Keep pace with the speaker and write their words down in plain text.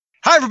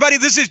Hi, everybody.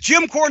 This is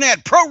Jim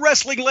Cornette, pro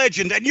wrestling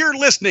legend, and you're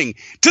listening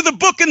to the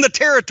Book in the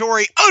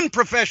Territory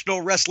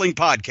Unprofessional Wrestling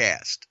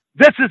Podcast.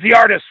 This is the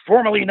artist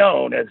formerly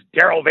known as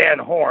Daryl Van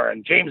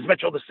Horn, James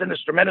Mitchell, the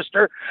Sinister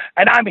Minister,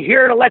 and I'm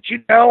here to let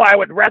you know I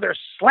would rather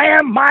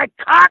slam my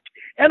cock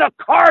in a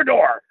car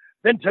door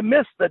than to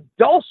miss the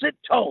dulcet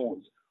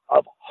tones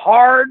of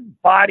Hard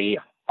Body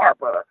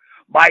Harper,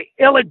 my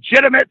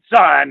illegitimate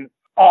son,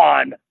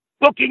 on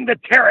Booking the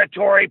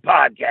Territory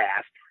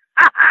podcast.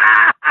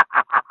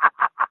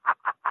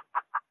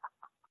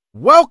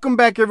 Welcome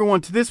back,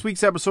 everyone, to this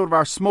week's episode of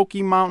our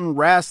Smoky Mountain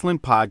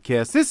Rasslin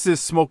podcast. This is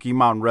Smoky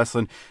Mountain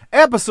Wrestling,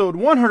 episode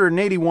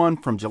 181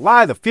 from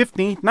July the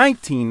 15th,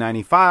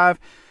 1995.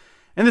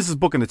 And this is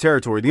Booking the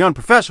Territory, the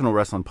unprofessional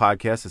wrestling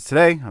podcast. As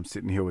today, I'm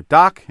sitting here with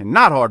Doc and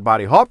not Hard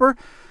Body Harper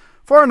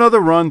for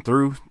another run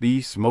through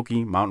the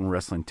Smoky Mountain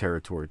Wrestling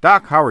territory.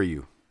 Doc, how are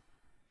you?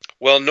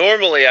 Well,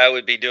 normally I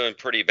would be doing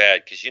pretty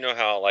bad because you know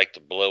how I like to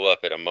blow up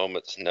at a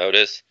moment's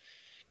notice.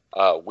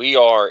 We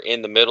are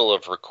in the middle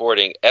of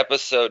recording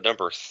episode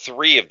number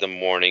 3 of the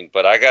morning,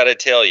 but I got to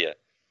tell you,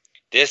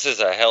 this is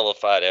a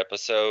hellified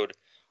episode.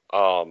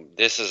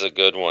 This is a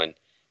good one,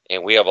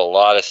 and we have a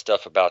lot of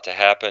stuff about to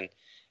happen.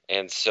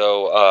 And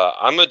so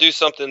I'm going to do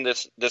something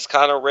that's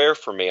kind of rare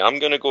for me. I'm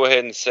going to go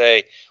ahead and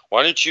say,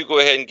 why don't you go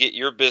ahead and get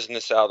your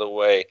business out of the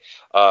way?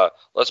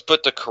 Let's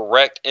put the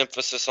correct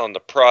emphasis on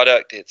the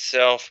product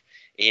itself,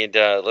 and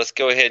let's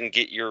go ahead and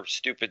get your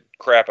stupid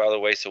crap out of the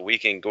way so we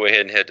can go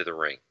ahead and head to the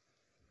ring.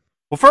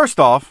 Well, first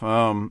off,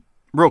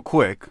 real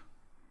quick,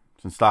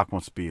 since Doc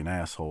wants to be an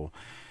asshole,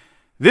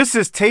 this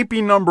is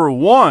taping number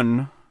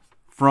 1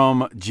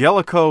 from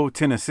Jellicoe,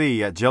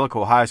 Tennessee, at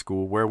Jellicoe High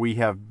School, where we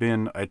have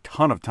been a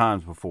ton of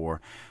times before.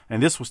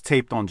 And this was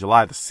taped on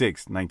July the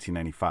 6th,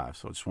 1995.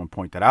 So I just want to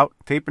point that out.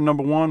 Taping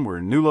number 1, we're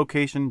in a new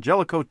location,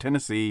 Jellicoe,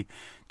 Tennessee,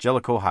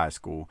 Jellicoe High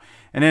School.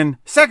 And then,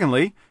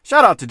 secondly,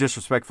 shout out to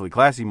Disrespectfully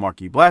Classy,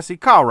 Mark E. Blassie,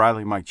 Kyle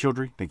Riley, Mike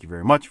Childry. Thank you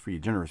very much for your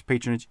generous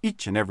patronage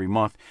each and every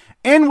month.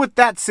 And with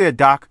that said,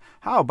 Doc,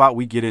 how about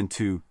we get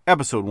into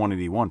episode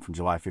 181 from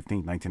July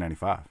 15th,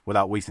 1995,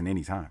 without wasting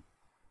any time?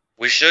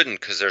 We shouldn't,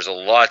 because there's a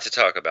lot to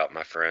talk about,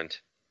 my friend.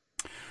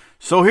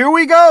 So here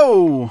we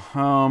go.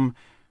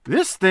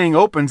 This thing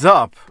opens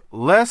up.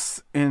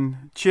 Les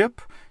and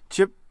Chip,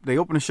 they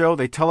open the show.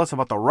 They tell us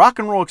about the Rock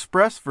and Roll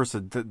Express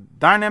versus the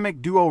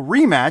Dynamic Duo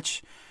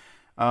rematch.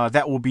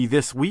 That will be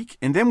this week.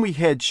 And then we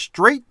head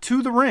straight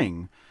to the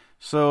ring.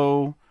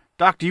 So,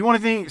 Doc, do you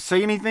want to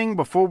say anything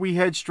before we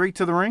head straight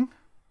to the ring?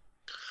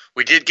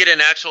 We did get an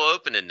actual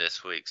opening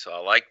this week, so I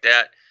like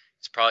that.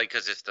 It's probably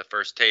because it's the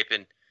first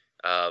taping.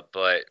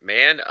 But,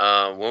 man,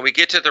 when we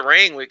get to the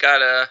ring, we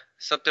got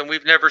something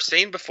we've never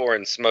seen before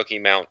in Smoky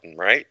Mountain,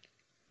 right?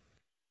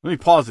 Let me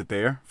pause it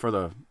there for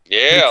the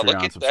Patreon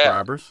look at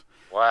subscribers.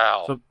 That.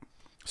 Wow.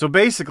 So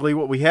basically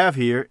what we have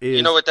here is...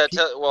 You know what that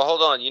well,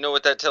 hold on. You know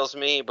what that tells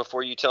me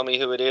before you tell me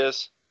who it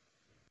is?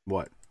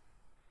 What?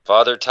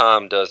 Father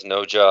Time does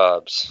no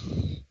jobs.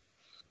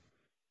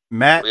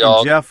 Matt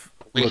and Jeff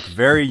look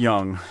very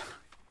young.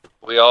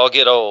 We all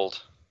get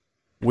old.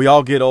 We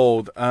all get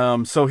old.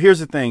 So here's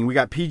the thing. We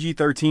got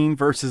PG-13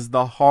 versus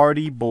the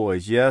Hardy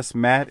Boys. Yes,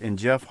 Matt and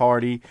Jeff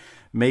Hardy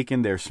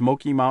making their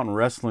Smoky Mountain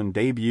Wrestling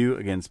debut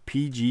against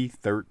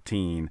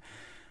PG-13.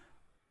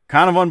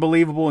 Kind of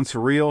unbelievable and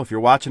surreal. If you're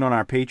watching on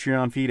our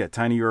Patreon feed at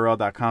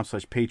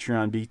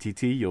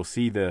tinyurl.com/PatreonBTT, you'll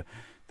see the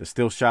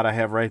still shot I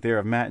have right there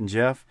of Matt and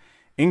Jeff.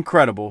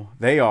 Incredible.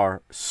 They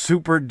are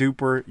super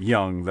duper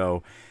young,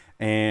 though.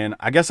 And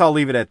I guess I'll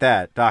leave it at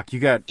that. Doc,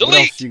 what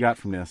else you got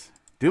from this?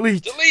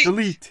 Delete. You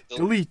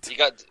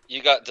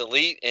got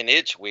delete and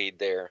itchweed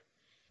there.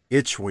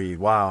 Itchweed.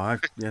 Wow.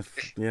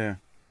 Yeah.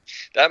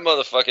 That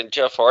motherfucking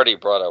Jeff Hardy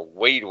brought a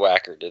weed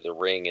whacker to the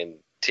ring in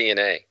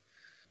TNA.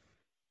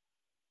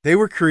 They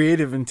were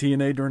creative in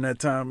TNA during that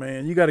time,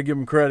 man. You got to give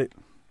them credit.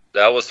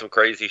 That was some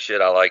crazy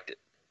shit. I liked it.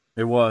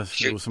 It was.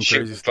 It was some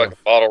crazy stuff. Fucking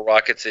bottle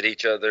rockets at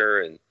each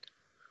other and.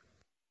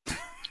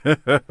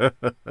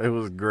 It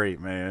was great,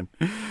 man.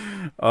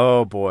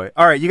 Oh boy.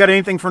 All right, you got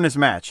anything from this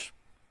match?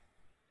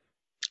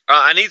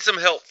 I need some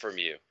help from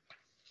you.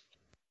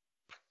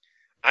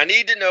 I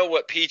need to know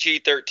what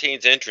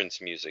PG-13's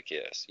entrance music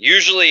is.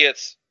 Usually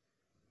it's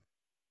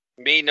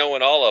me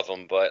knowing all of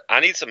them, but I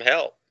need some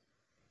help.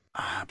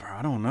 Bro,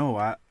 I don't know.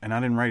 I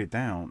didn't write it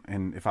down.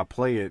 And if I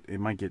play it,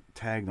 it might get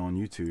tagged on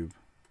YouTube.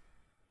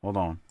 Hold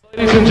on.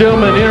 Ladies and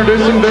gentlemen,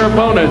 introducing their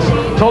opponents.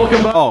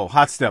 Oh,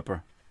 Hot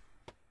Stepper.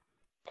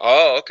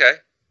 Oh, okay.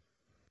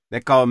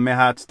 They call me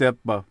Hot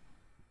Stepper.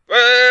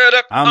 Word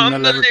up,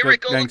 I'm the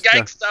lyrical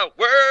gangster.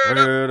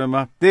 Word up.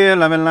 I still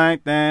love it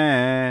like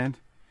that.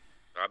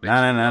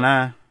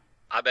 Nah.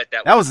 I bet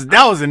that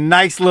was a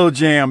nice little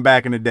jam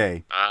back in the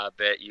day. I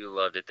bet you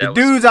loved it. The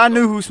dudes I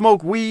knew who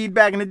smoked weed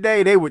back in the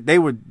day, they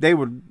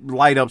would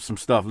light up some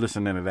stuff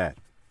listening to that.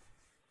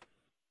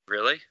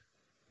 Really?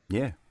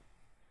 Yeah.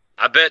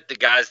 I bet the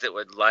guys that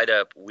would light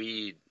up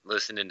weed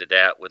listening to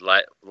that would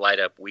light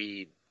up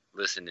weed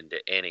listening to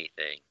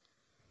anything.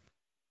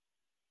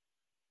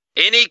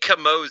 Any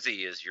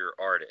Kamosi is your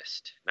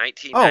artist.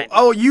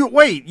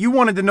 1990. You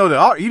wanted to know the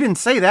art. You didn't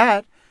say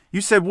that.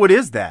 You said, what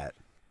is that?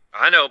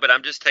 I know, but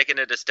I'm just taking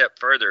it a step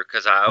further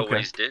because I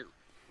always do.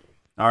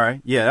 All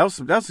right. Yeah, that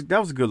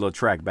was a good little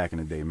track back in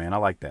the day, man. I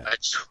like that. A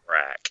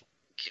track.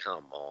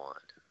 Come on.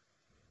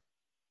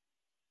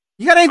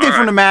 You got anything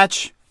from the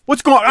match?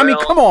 What's going on? I mean,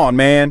 come on,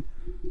 man.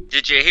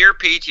 Did you hear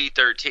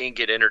PG-13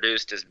 get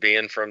introduced as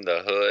being from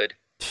the hood?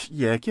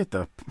 Yeah, get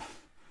the...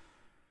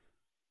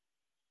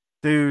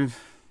 Dude,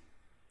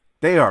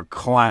 they are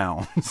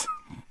clowns.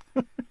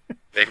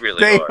 They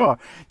really are.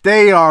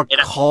 They are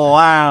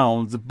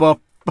clowns. But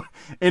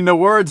in the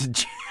words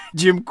of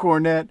Jim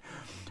Cornette,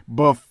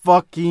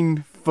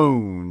 fucking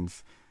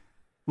foons.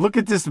 Look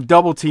at this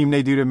double team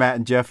they do to Matt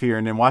and Jeff here,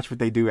 and then watch what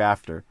they do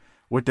after.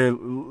 With their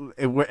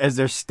as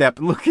their step.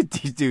 Look at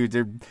these dudes.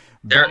 They're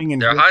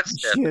hot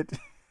stepping. Shit.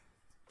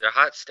 They're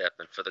hot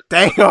stepping for the.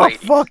 They are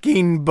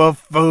fucking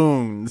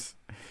buffoons.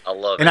 I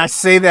love it. And I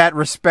say that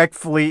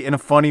respectfully in a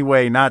funny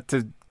way, not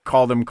to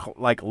call them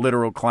like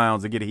literal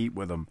clowns to get heat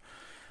with them.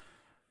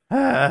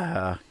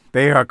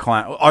 They are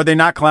clowns. Are they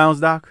not clowns,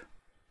 Doc?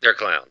 They're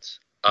clowns.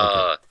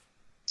 Okay.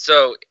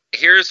 So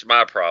here's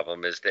my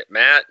problem: is that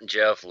Matt and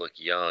Jeff look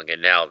young,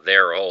 and now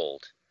they're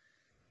old.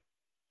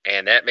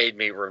 And that made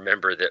me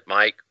remember that,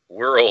 Mike,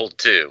 we're old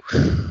too.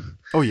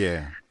 Oh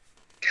yeah.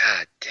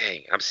 God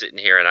dang! I'm sitting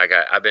here and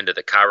I've been to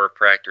the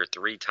chiropractor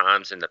 3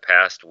 times in the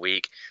past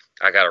week.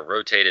 I got a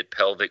rotated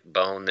pelvic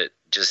bone that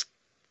just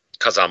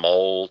because I'm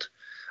old.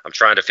 I'm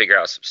trying to figure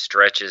out some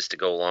stretches to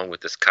go along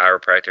with this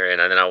chiropractor, and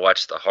then I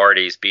watched the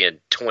Hardys being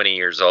 20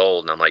 years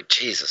old, and I'm like,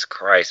 Jesus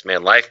Christ,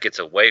 man, life gets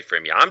away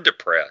from you. I'm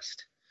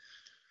depressed.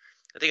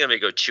 I think I'm going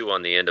to go chew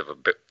on the end of a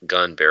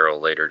gun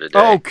barrel later today.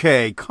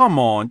 Okay, come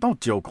on.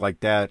 Don't joke like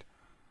that.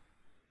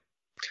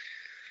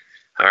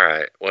 All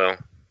right, well.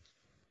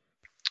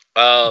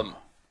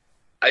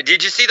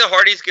 Did you see the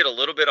Hardys get a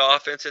little bit of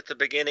offense at the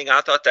beginning?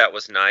 I thought that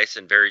was nice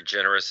and very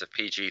generous of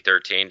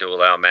PG-13 to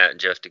allow Matt and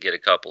Jeff to get a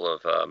couple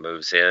of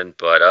moves in.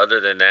 But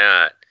other than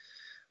that,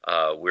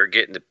 we're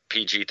getting the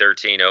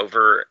PG-13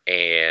 over,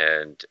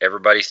 and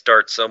everybody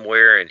starts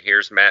somewhere, and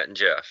here's Matt and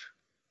Jeff.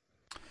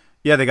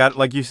 Yeah, they got,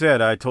 like you said,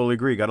 I totally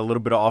agree. Got a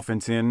little bit of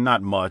offense in,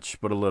 not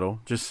much, but a little,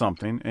 just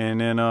something. And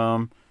then,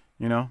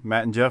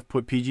 Matt and Jeff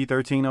put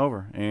PG-13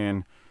 over.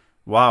 And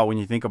wow, when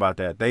you think about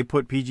that, they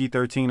put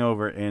PG-13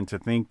 over, and to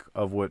think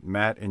of what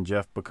Matt and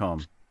Jeff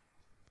become.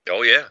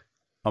 Oh yeah,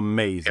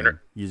 amazing.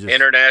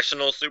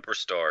 International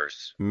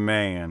superstars.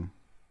 Man,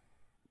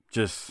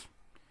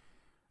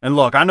 and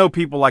look, I know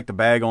people like to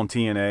bag on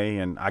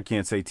TNA, and I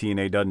can't say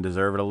TNA doesn't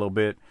deserve it a little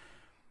bit.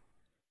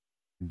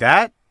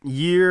 That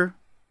year.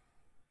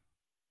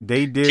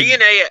 They did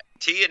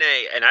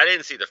TNA, and I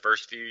didn't see the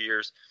first few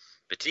years,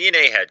 but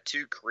TNA had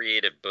 2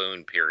 creative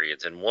boom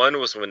periods, and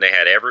one was when they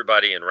had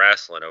everybody in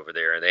Rasslin over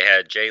there, and they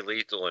had Jay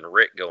Lethal and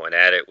Rick going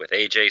at it with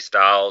AJ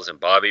Styles and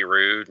Bobby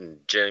Roode and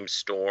James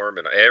Storm,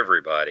 and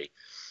everybody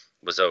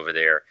was over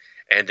there.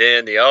 And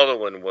then the other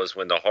one was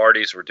when the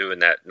Hardys were doing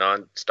that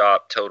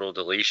nonstop total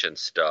deletion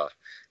stuff.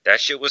 That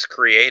shit was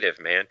creative,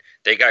 man.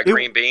 They got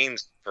green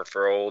beans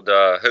for old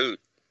Hoot.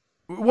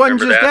 It wasn't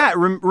just that.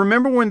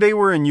 Remember when they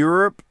were in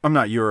Europe? I'm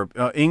not Europe,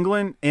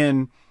 England,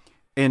 and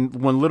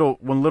when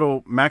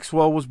little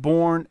Maxwell was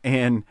born,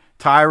 and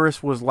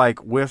Tyrus was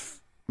like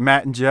with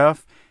Matt and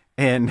Jeff,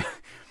 and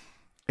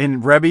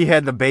Rebby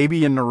had the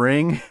baby in the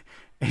ring,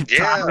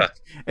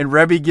 and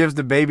Rebby gives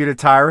the baby to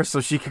Tyrus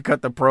so she could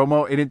cut the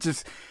promo, and it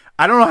just,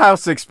 I don't know how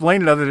else to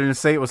explain it other than to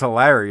say it was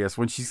hilarious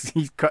when she's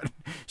cutting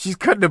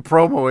the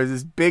promo as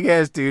this big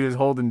ass dude is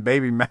holding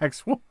baby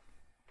Maxwell.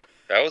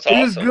 That was awesome.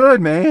 It was good,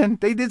 man.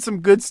 They did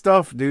some good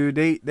stuff, dude.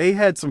 They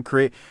had some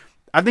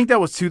I think that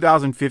was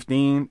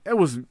 2015. It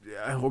was,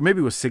 or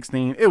maybe it was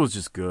 16. It was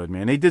just good,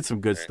 man. They did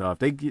some good stuff.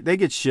 They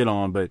get shit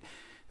on, but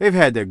they've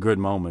had their good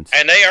moments.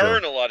 And they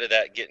earn a lot of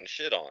that getting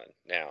shit on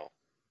now.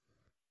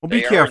 Well,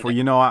 be careful.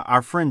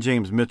 Our friend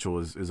James Mitchell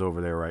is over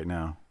there right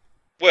now.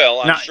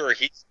 Well,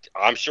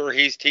 I'm sure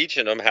he's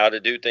teaching them how to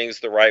do things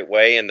the right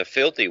way and the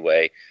filthy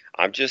way.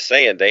 I'm just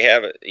saying they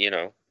have it.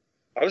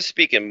 I was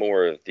speaking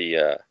more of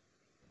the.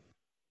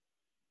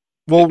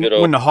 Well,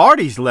 when the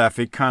Hardys left,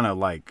 it kind of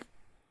like.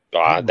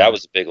 That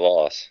was a big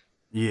loss.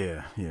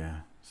 Yeah.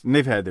 And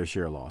they've had their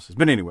share of losses.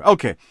 But anyway,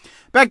 okay.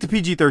 Back to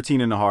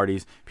PG-13 and the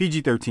Hardys.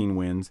 PG-13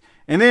 wins.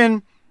 And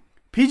then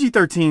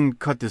PG-13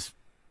 cut this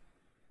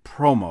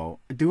promo.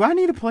 Do I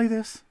need to play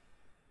this?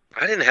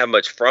 I didn't have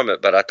much from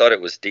it, but I thought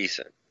it was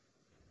decent.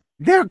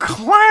 They're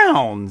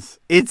clowns.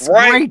 It's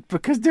great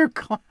because they're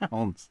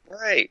clowns.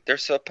 Right. They're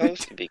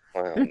supposed to be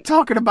clowns. They're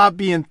talking about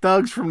being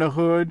thugs from the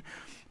hood.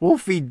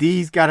 Wolfie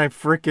D's got a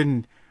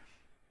freaking...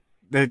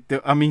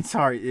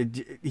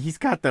 he's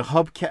got the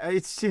hubcap.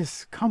 It's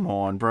just, come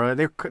on, bro.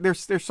 They're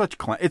such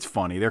clowns. It's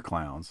funny. They're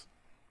clowns.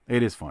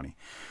 It is funny.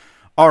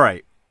 All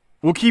right.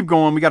 We'll keep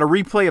going. We got a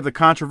replay of the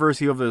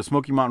controversy over the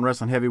Smoky Mountain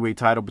Wrestling heavyweight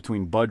title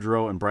between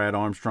Budrow and Brad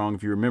Armstrong.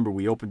 If you remember,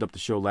 we opened up the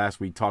show last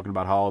week talking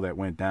about how all that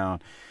went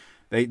down.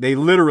 They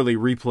literally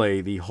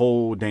replay the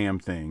whole damn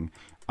thing.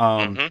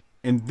 And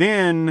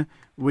then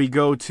we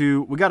got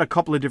a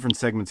couple of different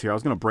segments here. I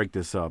was going to break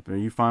this up. Are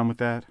you fine with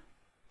that?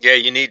 Yeah,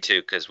 you need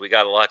to, because we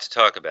got a lot to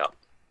talk about.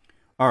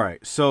 All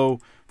right. So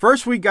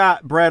first we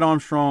got Brad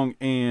Armstrong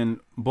and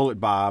Bullet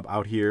Bob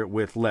out here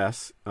with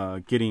Les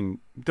delivering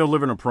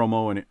a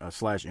promo and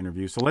 /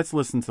 interview. So let's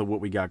listen to what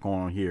we got going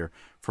on here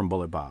from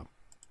Bullet Bob.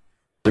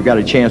 We've got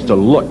a chance to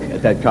look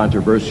at that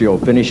controversial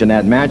finish in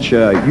that match.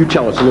 You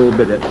tell us a little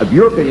bit of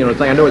your opinion on the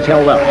thing. I know it's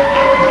held up.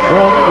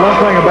 Well,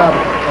 one thing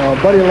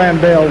about Buddy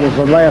Landell was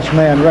the last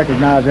man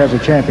recognized as a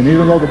champion,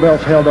 even though the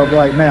belt's held up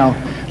right now.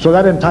 So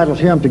that entitles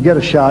him to get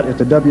a shot at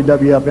the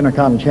WWF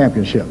Intercontinental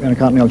Championship.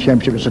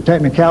 It's a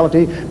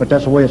technicality, but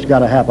that's the way it's got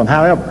to happen.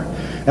 However,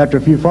 after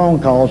a few phone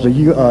calls, the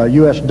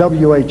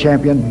USWA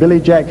champion, Billy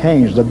Jack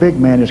Haynes, the big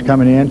man, is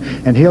coming in,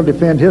 and he'll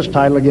defend his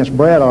title against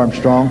Brad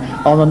Armstrong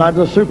on the night of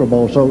the Super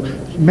Bowl. So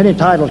many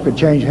titles could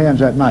change hands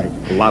that night.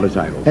 A lot of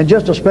titles. And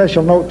just a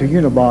special note to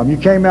Unabomber. You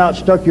came out,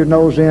 stuck your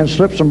nose in,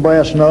 slipped some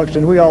brass knucks,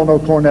 and we all know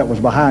Cornette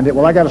was behind it.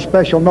 Well, I got a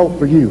special note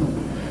for you.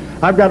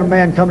 I've got a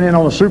man coming in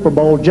on the Super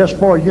Bowl just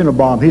for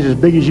Unabomber. He's as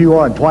big as you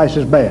are and twice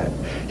as bad.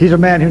 He's a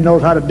man who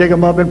knows how to dig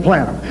them up and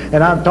plant them.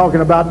 And I'm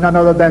talking about none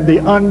other than The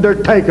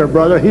Undertaker,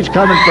 brother. He's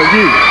coming for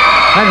you.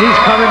 And he's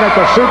coming at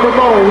the Super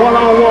Bowl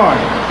one-on-one.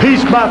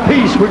 Piece by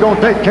piece, we're going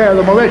to take care of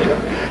the militia.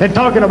 And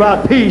talking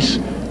about peace,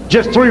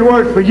 just 3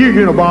 words for you,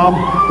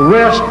 Unabomber.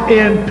 Rest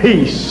in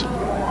peace.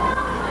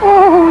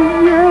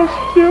 Oh, yes,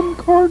 Jim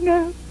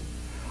Cornette.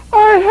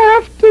 I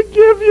have to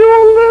give you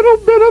a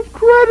little bit of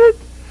credit.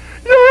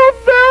 You're a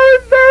very,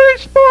 very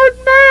smart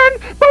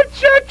man, but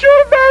yet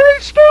you're a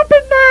very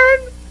stupid man.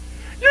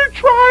 You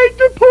tried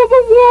to pull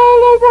the wool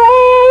over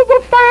all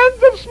the fans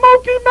of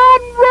Smoky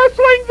Mountain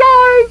Wrestling's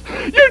eyes.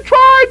 You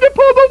tried to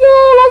pull the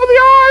wool over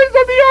the eyes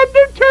of The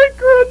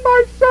Undertaker and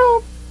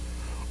myself.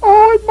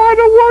 Oh, it might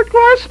have worked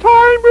last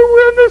time we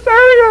were in this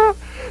area,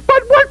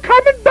 but we're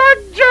coming back,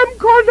 Jim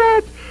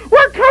Cornette.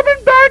 We're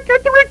coming back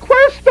at the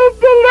request of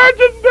the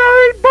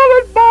legendary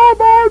Bullet Bob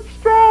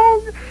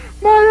Armstrong,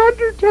 my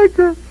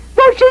Undertaker,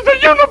 versus the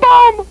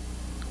Unabomber.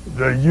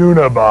 The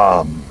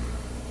Unabomber.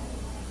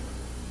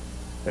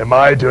 Am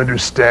I to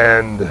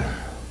understand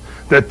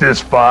that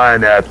this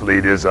fine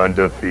athlete is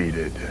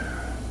undefeated?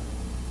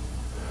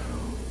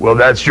 Well,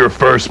 that's your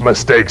first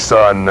mistake,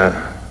 son.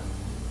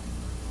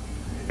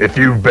 If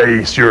you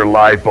base your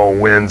life on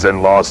wins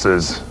and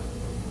losses,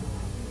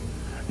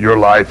 your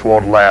life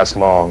won't last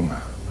long,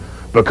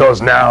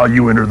 because now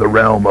you enter the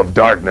realm of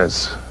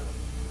darkness,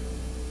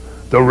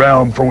 the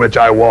realm from which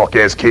I walk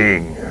as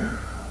king.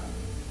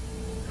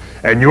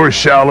 And your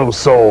shallow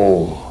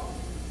soul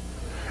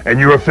and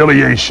your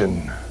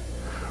affiliation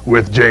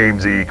with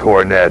James E.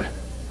 Cornette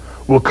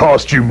will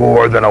cost you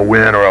more than a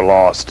win or a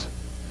loss.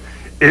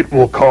 It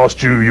will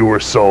cost you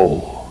your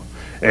soul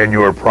and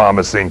your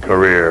promising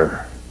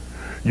career.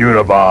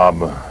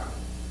 Unabomber,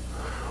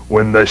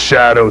 when the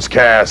shadows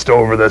cast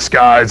over the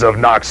skies of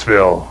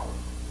Knoxville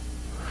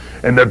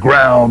and the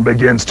ground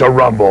begins to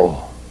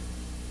rumble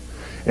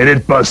and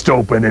it busts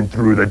open and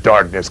through the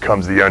darkness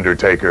comes the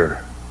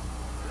Undertaker.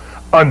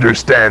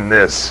 Understand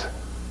this.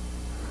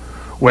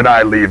 When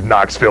I leave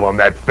Knoxville on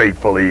that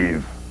fateful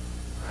eve,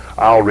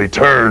 I'll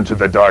return to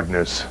the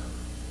darkness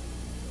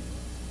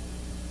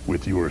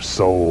with your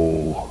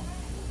soul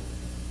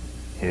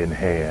in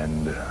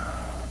hand.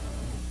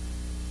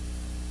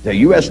 The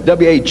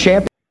USWA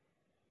champion.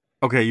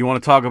 Okay, you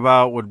want to talk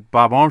about what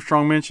Bob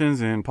Armstrong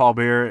mentions and Paul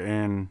Bearer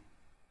and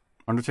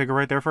Undertaker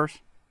right there first?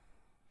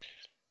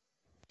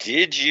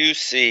 Did you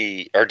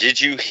see, or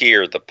did you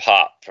hear the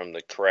pop from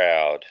the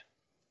crowd?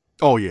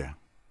 Oh, yeah.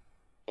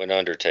 When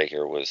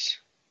Undertaker was...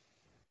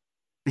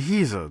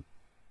 He's a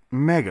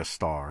mega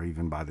star,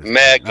 even by this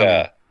mega. point. I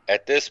mean,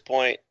 at this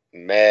point,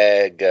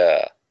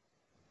 mega.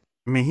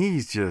 I mean,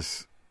 he's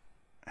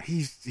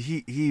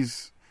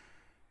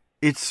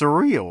it's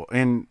surreal.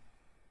 And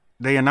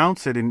they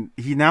announce it, and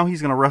he's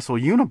going to wrestle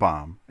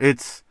Unabomber.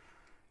 It's,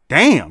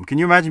 damn, can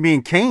you imagine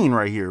being Kane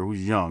right here,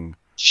 who's young?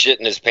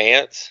 Shitting his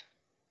pants?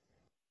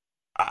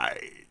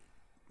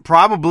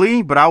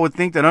 Probably, but I would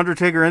think that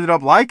Undertaker ended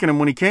up liking him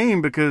when he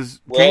came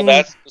because Kane...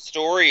 that's the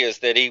story, is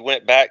that he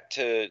went back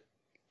to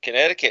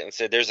Connecticut and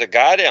said, there's a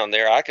guy down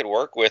there I could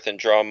work with and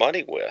draw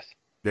money with.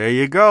 There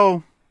you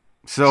go.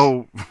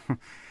 So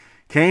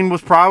Kane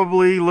was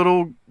probably a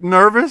little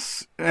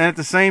nervous, and at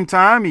the same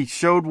time he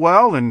showed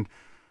well and,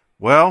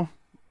 well,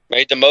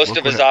 made the most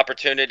of his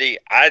opportunity.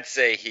 I'd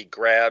say he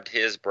grabbed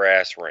his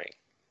brass ring.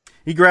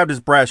 He grabbed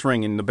his brass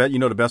ring, and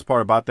the best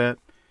part about that?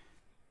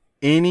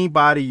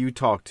 Anybody you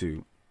talk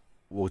to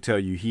will tell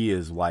you he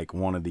is like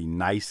one of the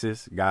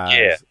nicest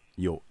guys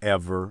you'll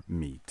ever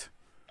meet.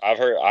 I've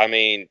heard,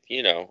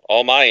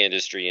 all my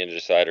industry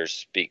insiders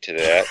speak to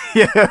that.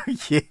 Yeah.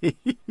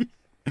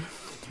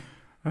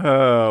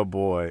 Oh,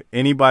 boy.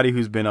 Anybody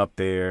who's been up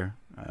there,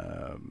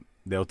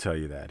 they'll tell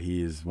you that.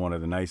 He is one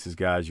of the nicest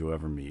guys you'll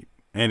ever meet.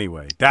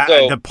 Anyway,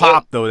 the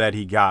pop, though, that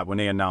he got when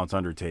they announced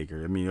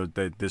Undertaker, I mean,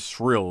 the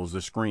shrills,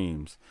 the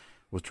screams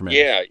was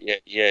tremendous.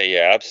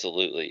 Yeah,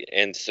 absolutely.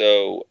 And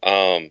so,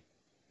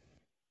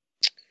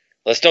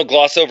 let's don't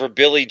gloss over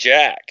Billy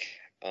Jack.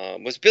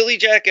 Was Billy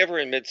Jack ever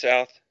in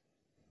Mid-South?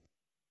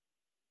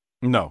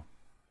 No.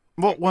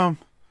 Well,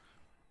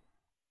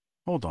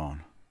 hold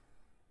on.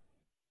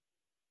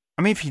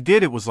 I mean, if he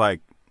did, it was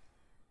like,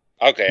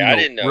 Okay, I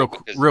didn't know.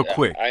 Real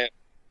quick.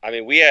 I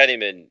mean, we had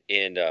him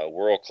in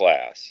world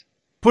class.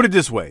 Put it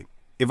this way.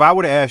 If I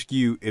were to ask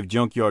you if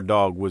Junkyard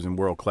Dog was in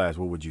world class,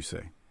 what would you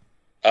say?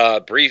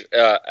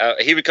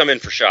 He would come in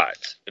for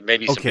shots.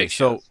 Maybe some big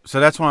shots. So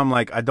that's why I'm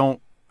like,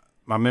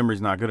 my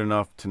memory's not good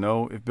enough to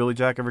know if Billy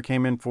Jack ever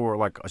came in for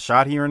like a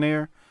shot here and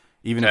there,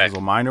 even if it was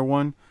a minor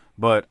one.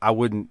 But I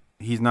wouldn't.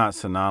 He's not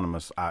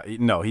synonymous.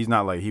 No, he's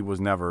not like he was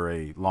never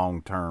a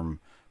long-term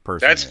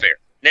person. That's fair.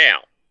 Now,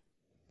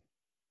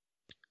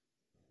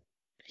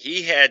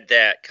 he had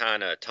that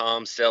kind of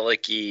Tom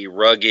Selleck-y,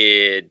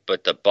 rugged,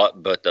 but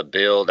the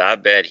build. I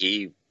bet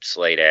he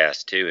slayed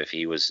ass too if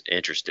he was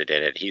interested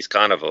in it. He's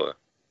kind of a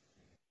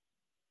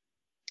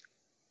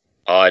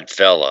odd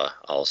fella,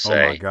 I'll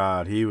say. Oh my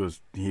God, he was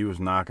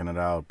knocking it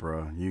out,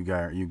 bro. You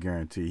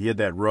guarantee. He had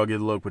that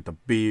rugged look with the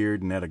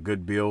beard and had a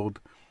good build.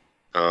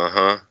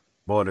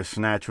 Boy, the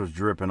snatch was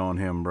dripping on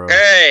him, bro.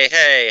 Hey.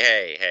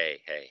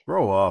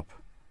 Grow up.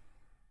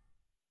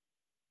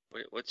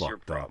 What's your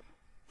problem?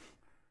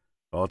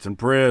 Thoughts and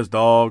prayers,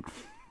 dog.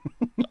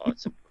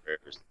 Thoughts and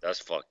prayers. That's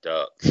fucked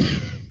up.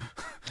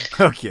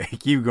 Okay,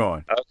 keep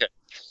going. Okay.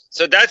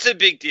 So that's a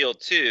big deal,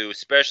 too,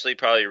 especially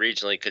probably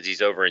regionally because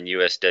he's over in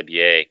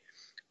USWA.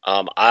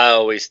 I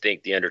always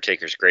think The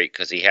Undertaker's great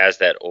because he has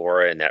that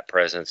aura and that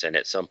presence, and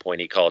at some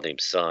point he called him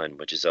son,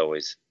 which is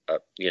always, or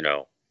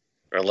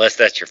unless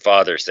that's your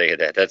father saying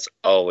that, that's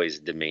always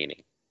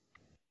demeaning.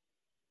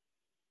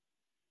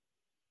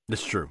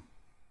 That's true.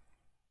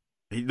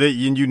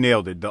 You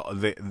nailed it.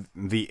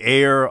 The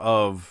air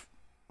of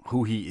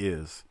who he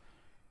is.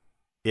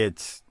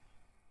 It's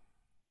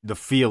the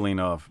feeling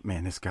of,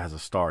 man, this guy's a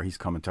star. He's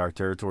coming to our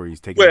territory. He's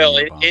taking. Well,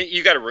 and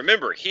you got to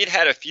remember, he'd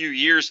had a few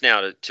years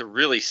now to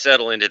really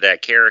settle into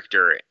that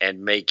character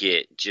and make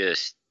it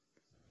just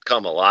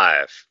come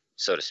alive,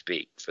 so to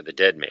speak, for the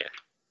dead man.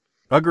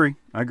 Agree.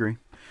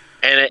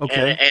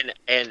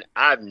 And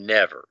I've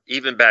never,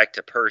 even back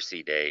to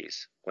Percy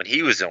days when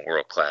he was in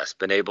world class,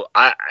 been able.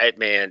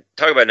 Man,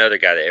 talk about another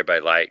guy that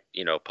everybody liked,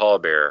 Paul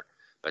Bearer,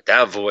 but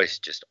that voice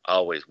just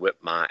always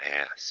whipped my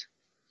ass.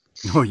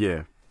 Oh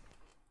yeah,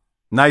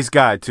 nice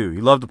guy too. He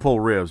loved to pull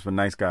ribs, but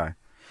nice guy.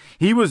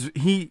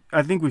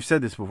 I think we've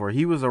said this before.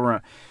 He was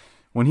around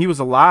when he was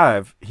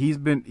alive. He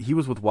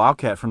was with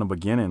Wildcat from the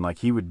beginning. Like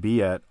he would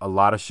be at a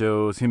lot of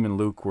shows. Him and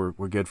Luke were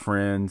good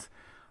friends.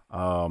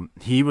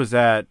 He was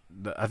at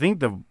I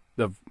think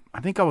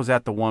I was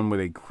at the one where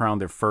they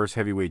crowned their first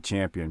heavyweight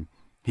champion.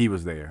 He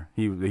was there.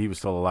 He was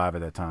still alive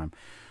at that time.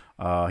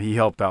 He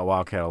helped out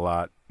Wildcat a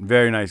lot.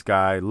 Very nice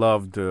guy.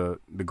 Loved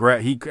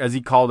as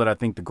he called it. I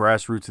think the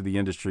grassroots of the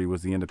industry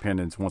was the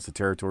independents once the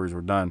territories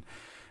were done,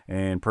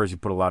 and Percy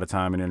put a lot of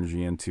time and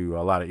energy into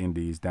a lot of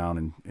indies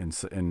down in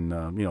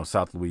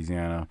South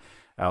Louisiana,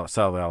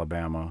 South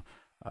Alabama.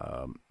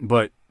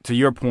 But to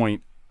your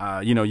point,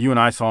 you and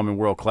I saw him in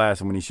world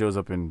class, and when he shows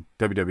up in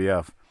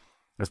WWF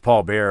as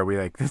Paul Bearer, we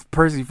like, this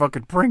Percy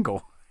fucking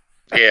Pringle.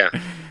 Yeah,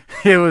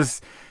 it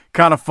was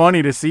kind of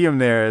funny to see him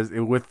there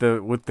with the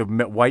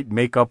white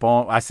makeup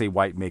on. I say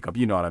white makeup,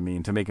 you know what I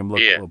mean, to make him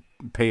look a little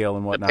pale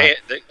and whatnot.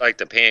 Like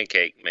the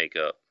pancake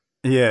makeup.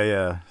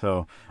 Yeah.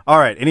 So, all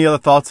right. Any other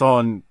thoughts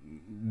on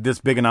this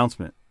big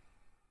announcement?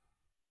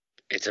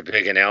 It's a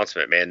big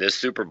announcement, man. This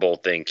Super Bowl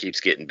thing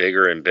keeps getting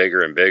bigger and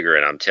bigger and bigger,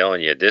 and I'm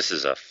telling you, this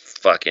is a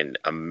fucking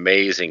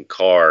amazing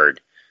card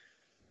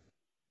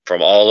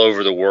from all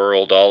over the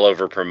world, all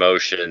over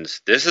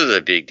promotions. This is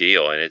a big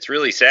deal, and it's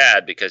really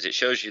sad because it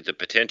shows you the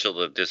potential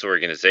of this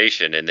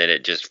organization, and then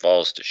it just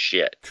falls to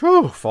shit.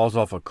 True, falls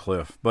off a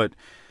cliff. But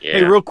yeah.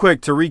 Hey, real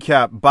quick to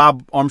recap,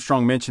 Bob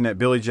Armstrong mentioned that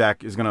Billy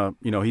Jack is gonna,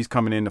 he's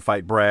coming in to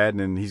fight Brad,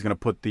 and he's gonna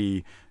put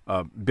Billy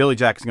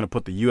Jack is gonna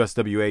put the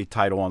USWA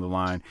title on the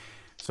line.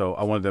 So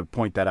I wanted to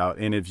point that out.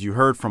 And if you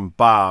heard from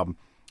Bob,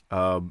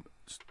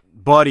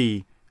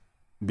 Buddy,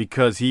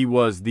 because he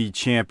was the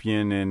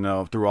champion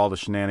and through all the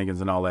shenanigans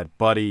and all that,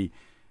 Buddy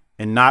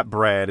and not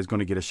Brad is going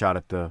to get a shot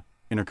at the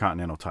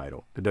Intercontinental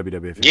title, the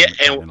WWF.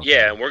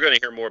 And we're going to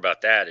hear more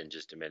about that in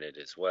just a minute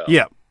as well.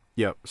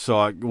 Yep.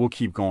 So we'll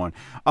keep going.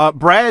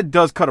 Brad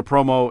does cut a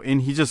promo,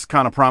 and he just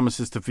kind of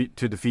promises to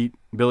defeat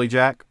Billy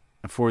Jack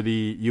for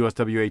the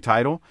USWA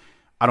title.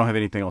 I don't have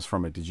anything else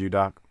from it. Did you,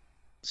 Doc?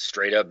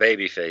 Straight up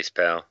babyface,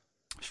 pal.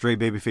 Straight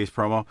babyface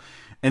promo.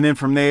 And then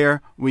from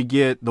there, we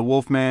get the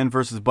Wolfman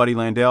versus Buddy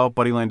Landel.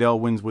 Buddy Landel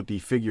wins with the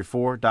figure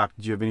 4. Doc,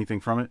 did you have anything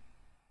from it?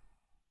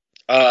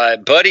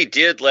 Buddy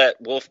did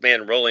let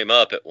Wolfman roll him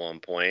up at one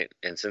point,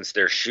 and since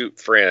they're shoot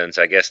friends,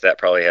 I guess that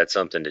probably had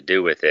something to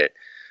do with it.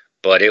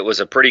 But it was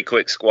a pretty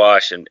quick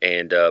squash, and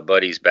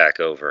Buddy's back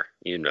over,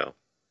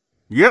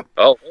 Yep.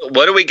 Oh,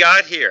 what do we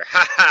got here?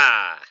 Ha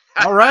ha!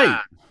 All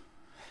right.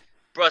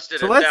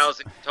 Busted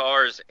 1,000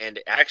 guitars and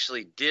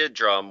actually did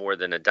draw more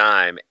than a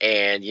dime.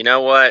 And you know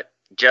what?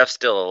 Jeff's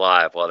still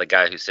alive while the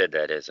guy who said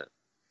that isn't.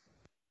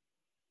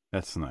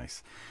 That's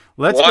nice.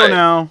 Let's go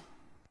now.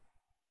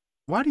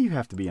 Why do you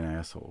have to be an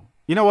asshole?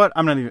 You know what?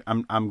 I'm not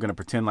even. I'm gonna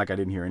pretend like I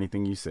didn't hear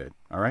anything you said.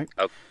 All right.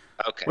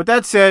 Okay. With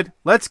that said,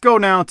 let's go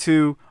now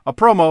to a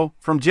promo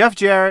from Jeff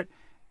Jarrett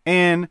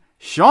and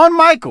Shawn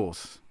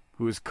Michaels,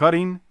 who is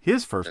cutting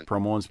his first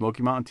promo on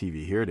Smoky Mountain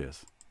TV. Here it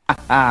is.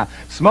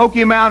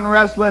 Smoky Mountain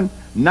Wrestling,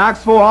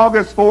 Knoxville,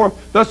 August 4th,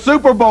 the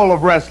Super Bowl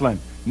of wrestling.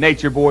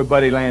 Nature Boy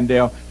Buddy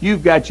Landell,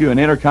 you've got you an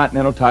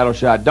Intercontinental title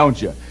shot,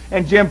 don't you?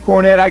 And Jim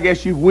Cornette, I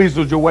guess you've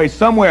weaseled your way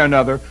somewhere or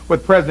another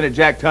with President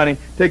Jack Tunney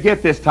to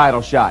get this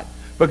title shot.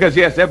 Because,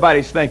 yes,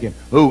 everybody's thinking,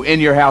 ooh, in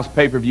your house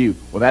pay-per-view.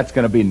 Well, that's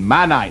going to be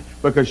my night.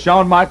 Because,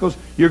 Shawn Michaels,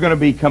 you're going to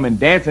be coming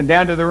dancing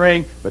down to the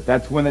ring, but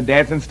that's when the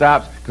dancing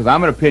stops, because I'm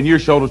going to pin your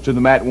shoulders to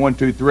the mat, 1,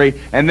 2,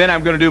 3, and then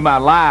I'm going to do my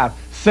live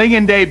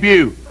singing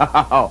debut.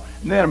 And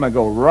then I'm going to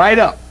go right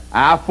up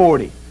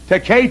I-40 to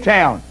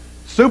K-Town.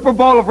 Super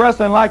Bowl of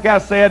wrestling, like I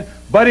said,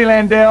 Buddy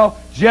Landell,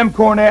 Jim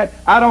Cornette,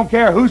 I don't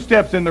care who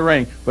steps in the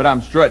ring, but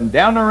I'm strutting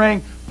down the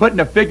ring, putting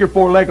a figure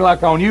 4 leg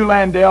lock on you,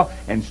 Landell,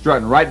 and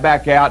strutting right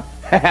back out.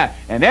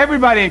 And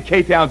everybody in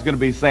K-Town's going to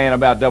be saying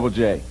about Double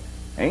J,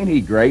 ain't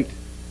he great?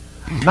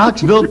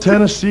 Knoxville,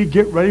 Tennessee,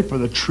 get ready for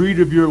the treat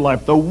of your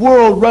life. The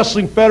World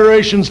Wrestling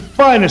Federation's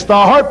finest, the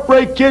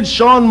Heartbreak Kid,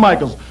 Shawn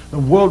Michaels, the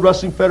World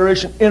Wrestling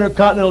Federation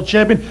Intercontinental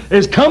Champion,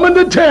 is coming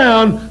to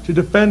town to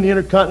defend the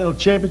Intercontinental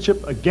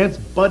Championship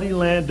against Buddy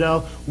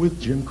Landell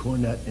with Jim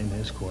Cornette in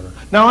his corner.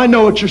 Now, I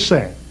know what you're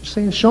saying. You're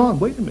saying, Shawn,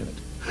 wait a minute.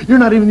 You're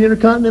not even the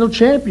Intercontinental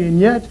Champion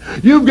yet.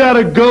 You've got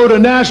to go to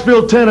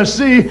Nashville,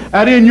 Tennessee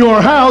at In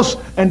Your House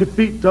and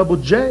defeat Double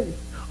J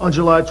on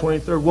July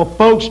 23rd. Well,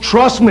 folks,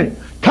 trust me.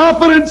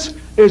 Confidence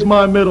is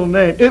my middle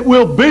name. It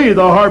will be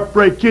the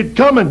Heartbreak Kid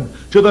coming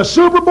to the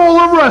Super Bowl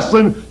of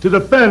wrestling to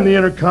defend the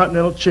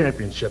Intercontinental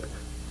Championship.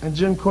 And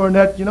Jim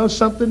Cornette, you know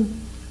something?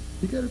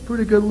 You got a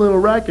pretty good little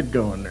racket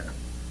going there.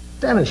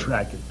 Tennis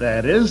racket,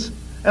 that is.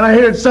 And I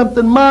heard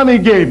something Mommy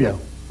gave you.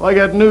 Well, I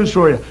got news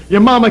for you.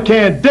 Your mama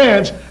can't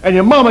dance, and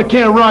your mama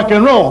can't rock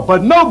and roll.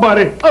 But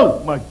nobody,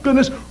 oh my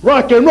goodness,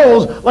 rock and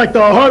rolls like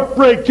the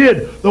Heartbreak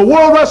Kid, the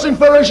World Wrestling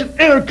Federation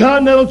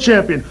Intercontinental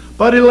Champion.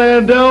 Buddy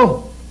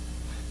Landell,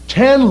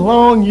 10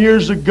 long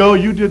years ago,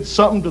 you did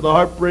something to the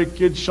Heartbreak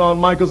Kid, Shawn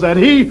Michaels, that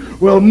he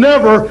will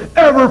never,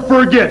 ever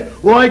forget.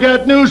 Well, I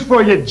got news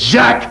for you,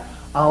 Jack.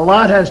 A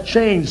lot has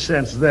changed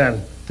since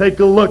then. Take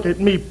a look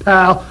at me,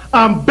 pal.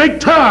 I'm big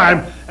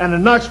time. And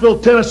in Knoxville,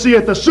 Tennessee,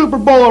 at the Super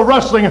Bowl of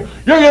wrestling, you're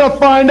going to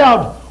find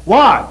out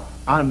why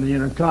I'm the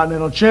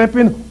Intercontinental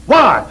Champion,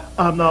 why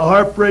I'm the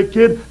Heartbreak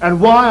Kid, and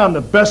why I'm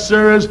the best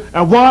there is,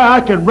 and why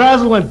I can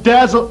razzle and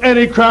dazzle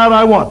any crowd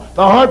I want.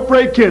 The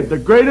Heartbreak Kid, the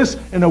greatest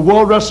in the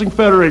World Wrestling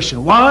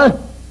Federation. Why?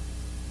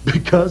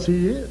 Because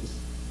he is.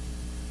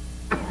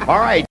 All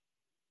right.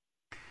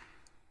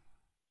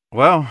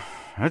 Well,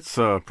 that's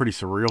pretty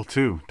surreal,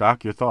 too.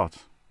 Doc, your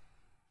thoughts?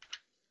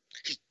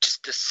 He's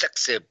just a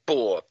sexy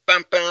boy.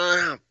 Bum,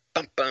 bum,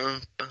 bum,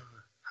 bum, bum.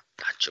 I'm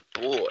not your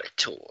boy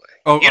toy.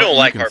 Oh, you don't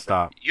like Harper.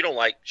 Stop. You don't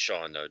like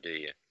Shawn, though, do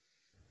you?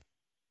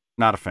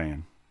 Not a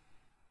fan.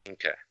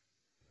 Okay.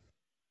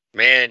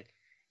 Man,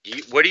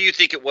 what do you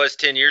think it was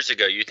 10 years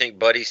ago? You think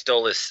Buddy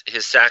stole his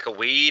sack of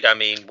weed? I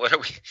mean, what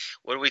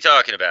are we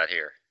talking about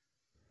here?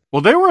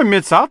 Well, they were in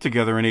Mid-South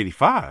together in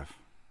 '85.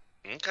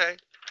 Okay.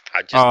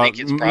 I just think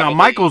it's probably... Now,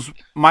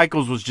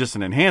 Michaels was just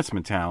an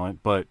enhancement talent,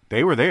 but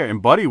they were there.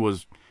 And Buddy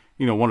was,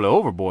 one of the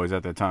overboys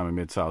at that time in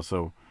Mid-South.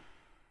 So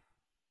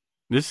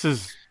this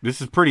is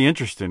pretty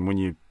interesting when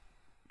you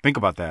think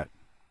about that.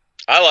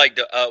 I like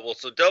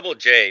so Double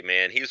J,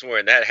 man, he's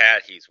wearing that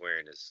hat he's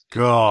wearing is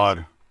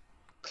God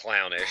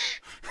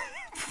clownish.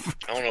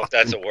 I don't know if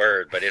that's a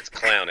word, but it's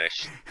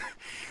clownish.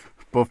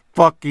 But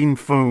fucking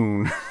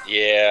foon.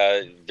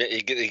 Yeah,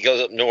 he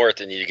goes up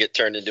north and you get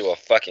turned into a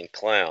fucking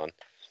clown.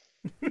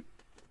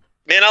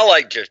 Man, I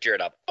like Jeff Jarrett.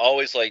 I've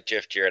always liked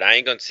Jeff Jarrett. I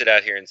ain't going to sit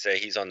out here and say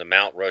he's on the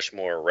Mount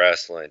Rushmore of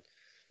wrestling,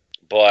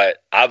 but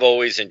I've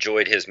always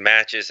enjoyed his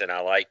matches, and I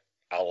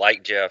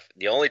like Jeff.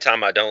 The only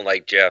time I don't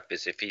like Jeff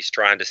is if he's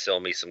trying to sell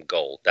me some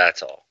gold.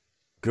 That's all.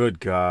 Good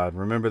God.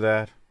 Remember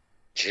that?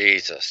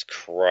 Jesus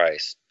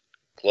Christ.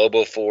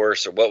 Global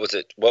Force, or what was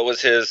it? What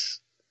was his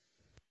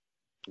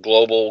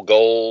Global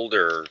Gold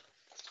or...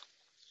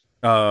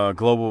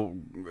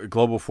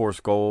 Global Force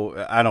Gold.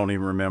 I don't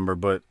even remember,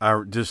 but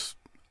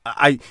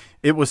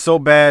it was so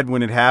bad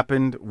when it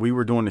happened. We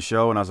were doing the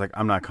show, and I was like,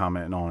 I'm not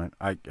commenting on it.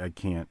 I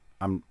can't.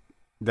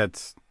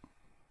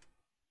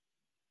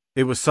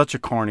 It was such a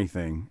carny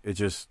thing. It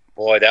just...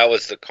 Boy, that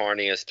was the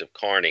carniest of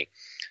carny.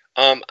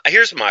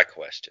 Here's my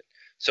question.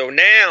 So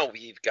now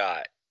we've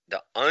got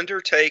The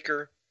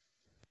Undertaker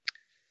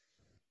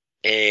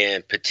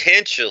and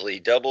potentially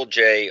Double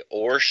J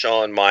or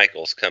Shawn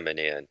Michaels coming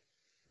in.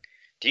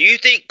 Do you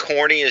think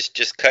Corny is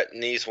just cutting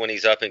these when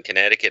he's up in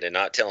Connecticut and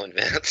not telling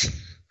Vince?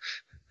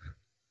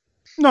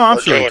 No,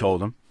 I'm sure he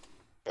told him.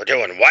 We're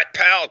doing what,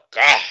 pal?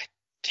 God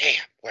damn,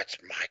 what's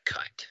my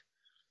cut?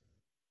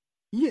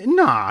 Yeah,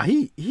 nah,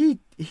 he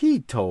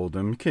told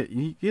him.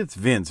 It's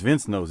Vince.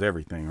 Vince knows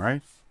everything,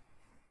 right?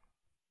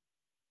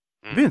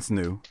 Vince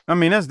knew. I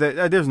mean,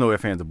 there's no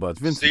ifs, ands, or buts.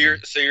 Vince.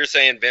 So you're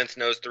saying Vince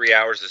knows 3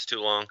 hours is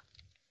too long?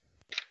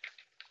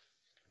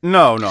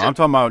 No, I'm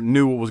talking about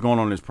knew what was going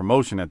on in his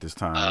promotion at this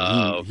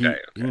time. Okay.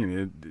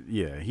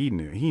 He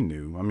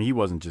knew. I mean, he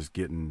wasn't just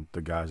getting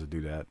the guys to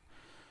do that.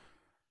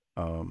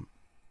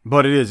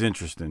 But it is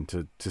interesting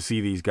to see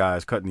these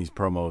guys cutting these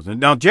promos. And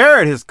now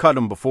Jarrett has cut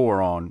them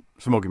before on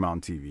Smoky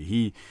Mountain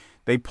TV.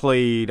 They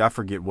played, I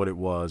forget what it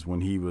was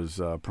when he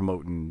was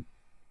promoting.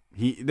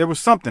 There was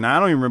something, I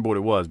don't even remember what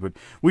it was, but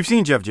we've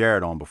seen Jeff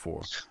Jarrett on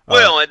before.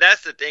 Well, and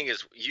that's the thing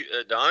is,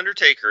 the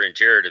Undertaker and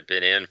Jarrett have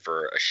been in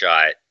for a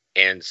shot,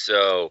 and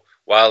so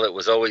while it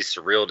was always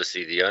surreal to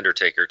see the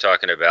Undertaker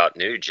talking about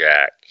New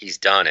Jack, he's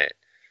done it.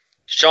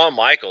 Shawn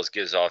Michaels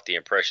gives off the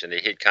impression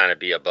that he'd kind of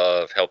be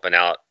above helping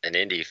out an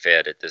indie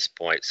fed at this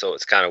point, so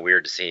it's kind of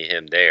weird to see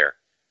him there.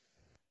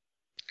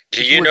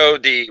 Do you know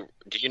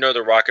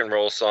the rock and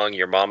roll song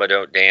 "Your Mama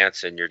Don't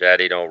Dance and Your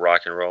Daddy Don't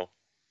Rock and Roll"?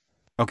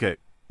 Okay,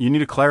 you need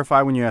to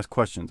clarify when you ask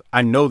questions.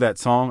 I know that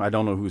song. I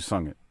don't know who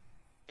sung it.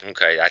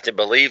 Okay, I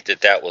believe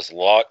that was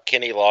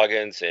Kenny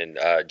Loggins and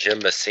Jim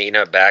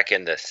Messina back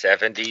in the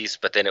 70s,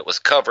 but then it was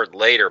covered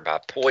later by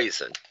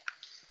Poison.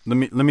 Let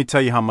me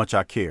tell you how much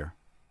I care.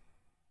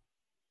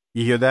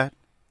 You hear that?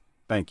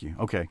 Thank you.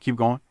 Okay, keep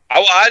going.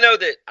 I know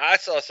that I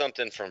saw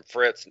something from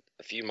Fritz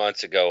a few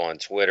months ago on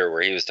Twitter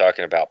where he was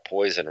talking about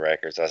Poison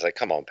records. I was like,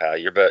 "Come on, pal,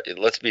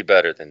 let's be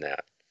better than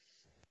that."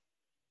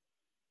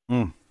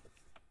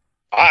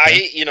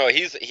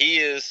 He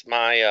is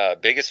my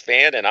biggest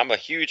fan, and I'm a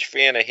huge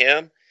fan of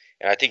him.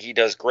 And I think he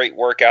does great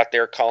work out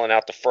there, calling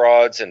out the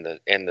frauds and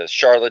the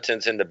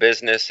charlatans in the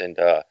business and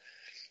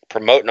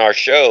promoting our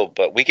show.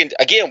 But we can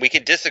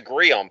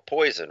disagree on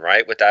Poison,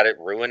 right, without it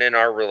ruining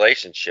our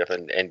relationship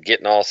and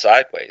getting all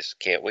sideways,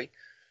 can't we?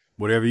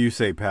 Whatever you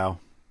say, pal.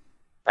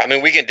 I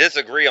mean, we can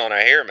disagree on a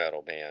hair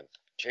metal band.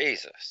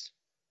 Jesus.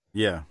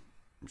 Yeah,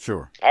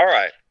 sure. All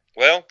right.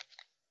 Well,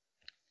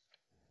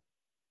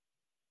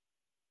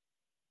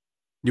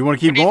 you want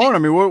to keep going? I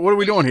mean, what are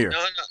we doing here?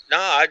 No.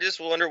 I just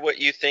wonder what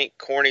you think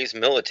Corny's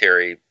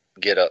military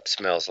get-up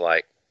smells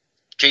like.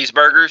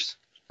 Cheeseburgers?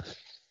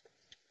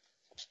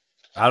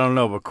 I don't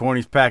know, but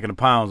Corny's packing the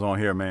pounds on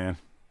here, man.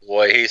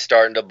 Boy, he's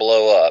starting to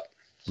blow up.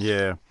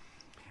 Yeah.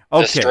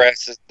 Okay.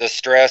 The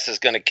stress is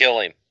going to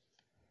kill him.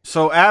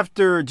 So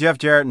after Jeff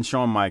Jarrett and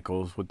Shawn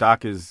Michaels, what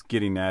Doc is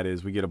getting at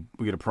is we get a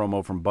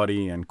promo from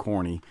Buddy and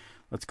Corny.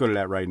 Let's go to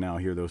that right now.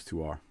 Here those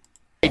two are.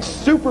 It's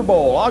Super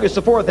Bowl, August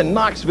the 4th in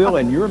Knoxville,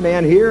 and your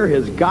man here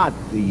has got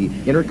the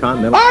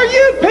Intercontinental. Are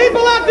you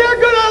people out there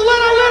going to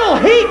let a little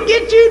heat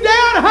get you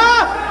down,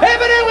 huh?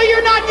 Evidently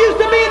you're not used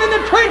to being in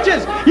the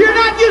trenches. You're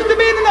not used to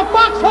being in the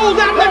foxholes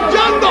out in the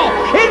jungle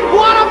in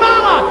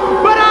Guatemala.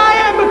 But I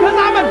am, because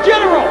I'm a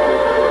general.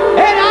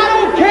 And I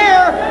don't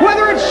care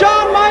whether it's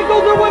Shawn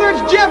Michaels or whether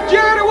it's Jeff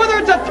Jarrett or whether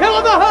it's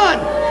Attila the Hun.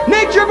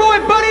 Nature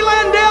Boy Buddy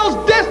Landell's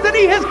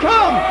destiny has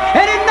come.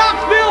 And in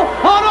Knoxville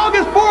on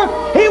August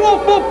 4th, he will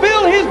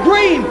fulfill his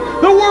dream,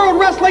 the World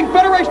Wrestling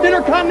Federation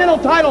Intercontinental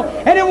title,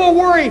 and it will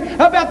worry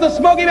about the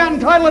Smoky Mountain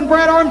title and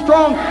Brad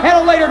Armstrong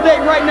at a later date,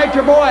 right,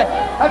 Nature Boy?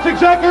 That's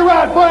exactly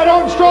right, Brad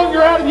Armstrong,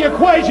 you're out of the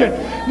equation.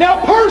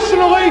 Now,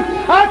 personally,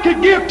 I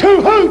could give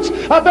two hoots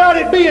about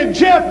it being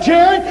Jeff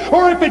Jarrett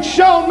or if it's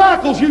Shawn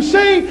Michaels, you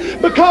see,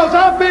 because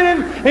I've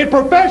been in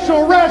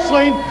professional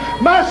wrestling.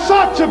 My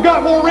socks have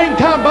got more ring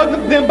time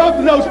than both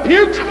of those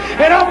pukes,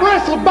 and I've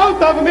wrestled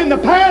both of them in the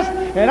past,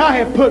 and I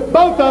have put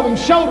both of them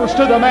shoulders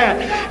to the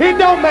mat. It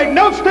don't make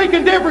no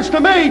stinking difference to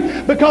me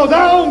because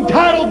I own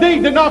title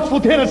deed to Knoxville,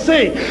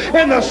 Tennessee.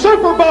 And the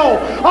Super Bowl,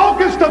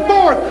 August the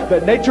 4th,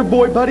 the Nature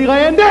Boy Buddy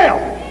Landell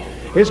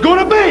is going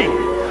to be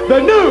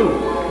the new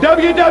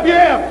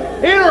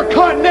WWF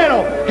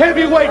Intercontinental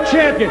Heavyweight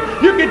Champion.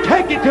 You can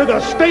take it to the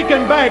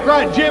stinking bank,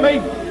 right, Jimmy?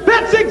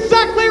 That's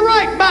exactly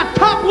right, my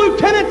top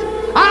lieutenant.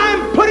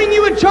 I'm putting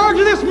you in charge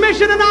of this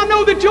mission, and I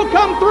know that you'll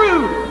come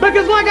through.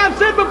 Because like I've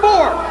said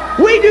before,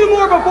 we do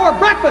more before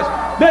breakfast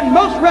than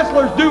most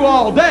wrestlers do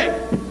all day.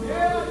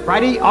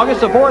 Friday,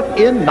 August the 4th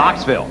in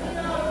Knoxville.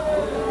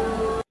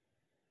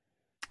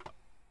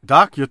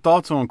 Doc, your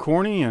thoughts on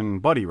Corny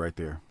and Buddy right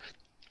there?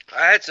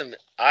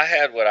 I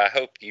had what I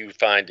hope you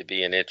find to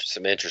be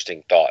some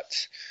interesting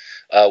thoughts.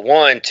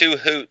 One, two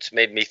hoots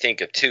made me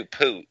think of two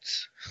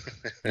poots.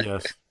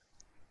 Yes.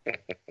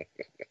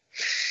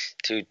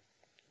 Two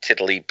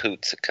tiddly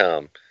poots to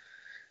come.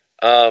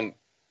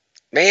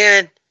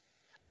 Man,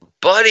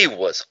 Buddy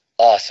was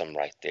awesome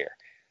right there.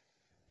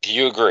 Do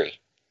you agree?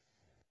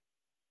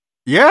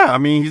 Yeah, I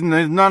mean, he's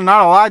not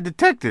a lie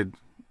detected.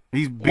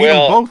 He's beat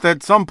them both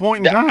at some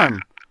point in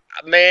time.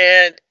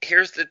 Man,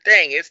 here's the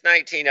thing. It's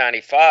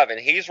 1995, and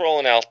he's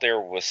rolling out there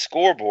with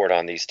scoreboard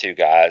on these two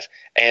guys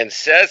and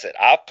says it.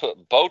 I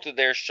put both of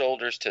their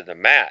shoulders to the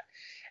mat.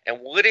 And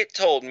what it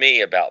told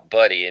me about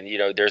Buddy, and,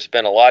 there's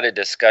been a lot of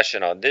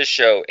discussion on this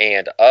show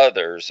and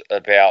others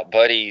about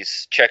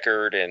Buddy's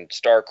checkered and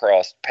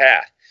star-crossed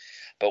path.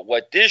 But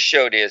what this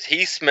showed is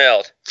he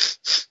smelled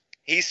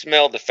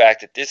the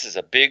fact that this is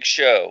a big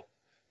show.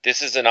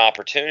 This is an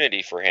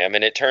opportunity for him,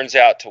 and it turns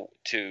out to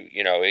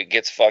it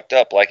gets fucked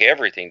up like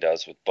everything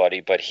does with Buddy,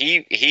 but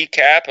he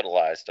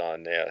capitalized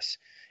on this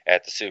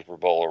at the Super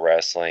Bowl of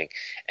wrestling.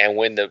 And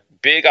when the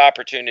big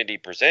opportunity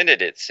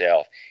presented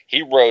itself,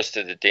 he rose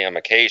to the damn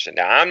occasion.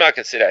 Now, I'm not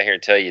going to sit out here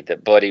and tell you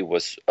that Buddy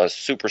was a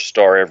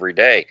superstar every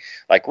day.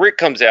 Like, Rick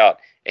comes out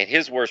and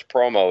his worst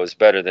promo is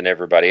better than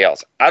everybody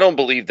else. I don't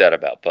believe that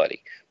about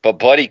Buddy. But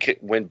Buddy could,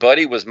 when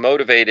Buddy was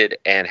motivated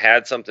and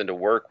had something to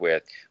work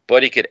with,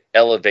 Buddy could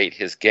elevate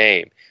his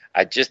game.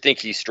 I just think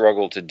he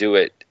struggled to do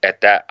it at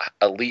that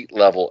elite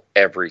level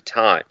every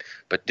time.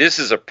 But this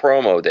is a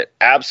promo that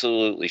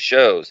absolutely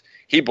shows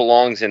he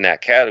belongs in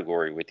that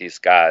category with these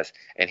guys,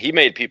 and he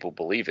made people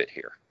believe it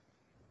here.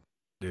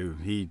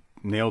 Dude, he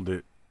nailed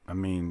it. I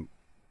mean,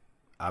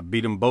 I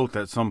beat them both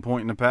at some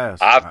point in the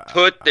past. I've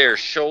put their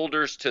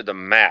shoulders to the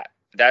mat.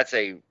 That's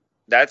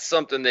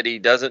something that he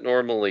doesn't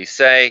normally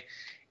say.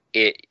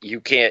 You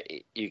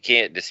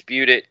can't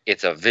dispute it.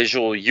 It's a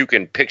visual you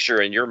can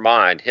picture in your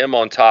mind. Him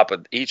on top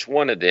of each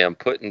one of them,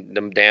 putting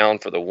them down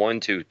for the 1,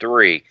 2,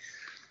 3.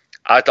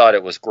 I thought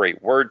it was great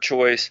word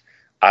choice.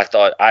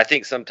 I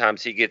think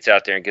sometimes he gets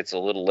out there and gets a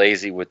little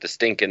lazy with the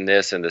stinking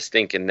this and the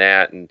stinking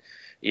that, and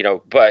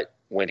But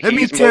when let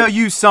me tell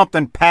you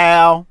something,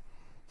 pal.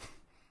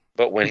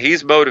 But when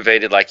he's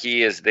motivated like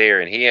he is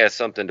there, and he has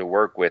something to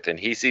work with, and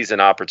he sees an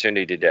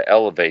opportunity to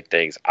elevate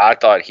things, I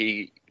thought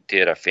he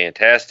did a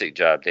fantastic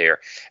job there,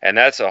 and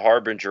that's a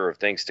harbinger of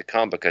things to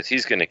come, because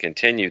he's going to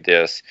continue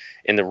this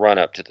in the run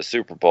up to the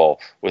Super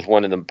Bowl with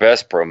one of the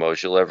best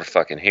promos you'll ever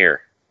fucking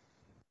hear.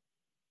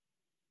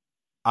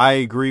 I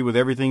agree with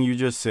everything you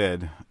just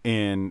said,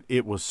 and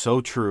it was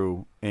so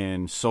true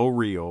and so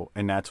real,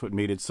 and that's what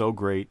made it so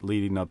great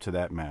leading up to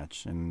that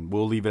match. And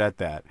we'll leave it at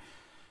that,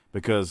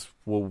 because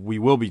we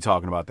will be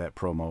talking about that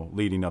promo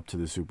leading up to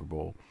the Super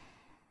Bowl.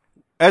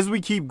 As we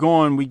keep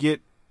going, we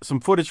get some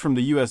footage from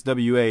the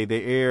USWA.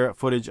 They air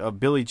footage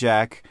of Billy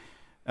Jack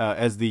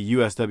as the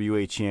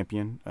USWA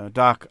champion.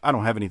 Doc, I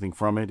don't have anything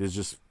from it. It's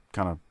just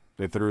kind of,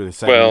 they threw the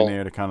segment in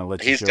there to kind of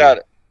let you show.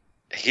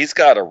 He's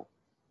got a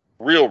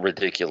real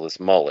ridiculous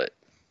mullet.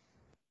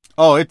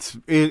 Oh,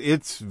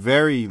 it's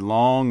very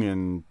long,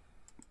 and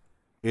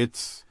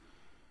it's,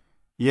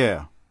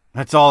 yeah,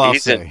 that's all I'll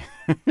say.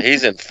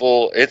 He's in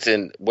full, it's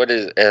in, what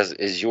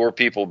is your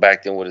people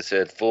back then would have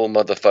said, full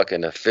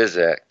motherfucking a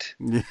physic.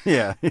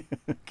 Yeah.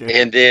 Okay.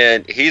 And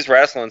then he's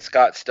wrestling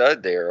Scott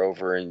Studd there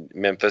over in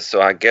Memphis, so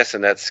I'm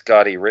guessing that's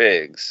Scotty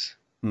Riggs.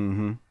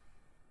 Mm-hmm.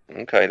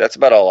 Okay, that's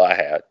about all I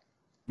had.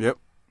 Yep.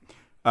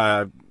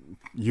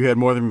 You had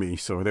more than me,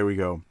 so there we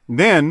go.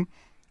 Then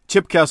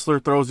Chip Kessler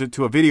throws it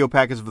to a video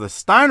package of the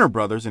Steiner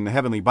brothers in the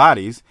Heavenly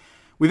Bodies.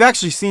 We've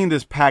actually seen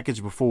this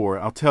package before.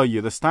 I'll tell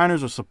you, the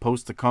Steiners are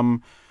supposed to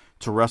come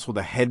to wrestle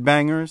the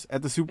Headbangers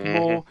at the Super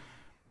Bowl,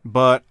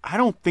 but I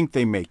don't think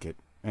they make it,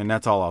 and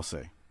that's all I'll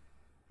say.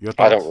 Your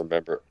thoughts?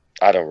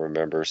 I don't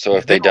remember. So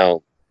if they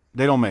don't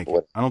make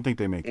it. I don't think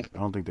they make it. I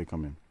don't think they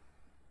come in.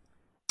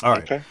 All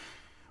right. Okay.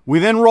 We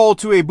then roll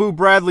to a Boo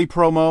Bradley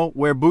promo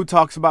where Boo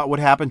talks about what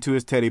happened to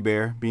his teddy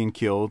bear being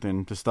killed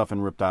and the stuff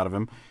and ripped out of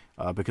him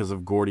because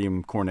of Gordy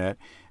and Cornette.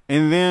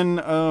 And then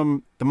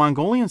the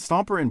Mongolian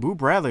Stomper and Boo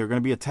Bradley are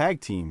going to be a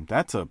tag team.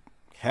 That's a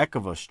heck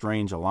of a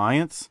strange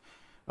alliance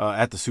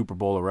at the Super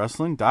Bowl of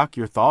wrestling. Doc,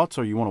 your thoughts,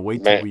 or you want to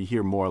wait till we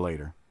hear more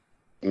later?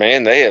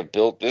 Man, they have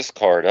built this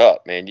card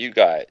up, man. You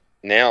got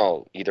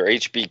now either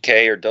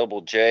HBK or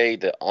Double J,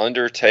 the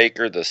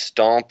Undertaker, the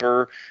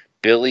Stomper,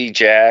 Billy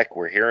Jack.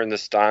 We're hearing the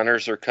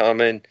Steiners are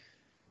coming.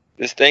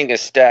 This thing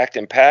is stacked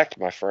and packed,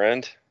 my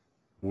friend.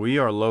 We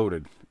are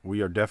loaded.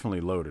 We are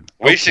definitely loaded.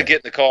 We should get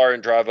in the car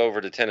and drive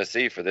over to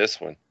Tennessee for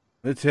this one.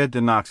 Let's head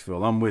to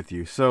Knoxville. I'm with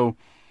you. So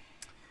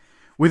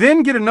we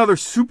then get another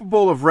Super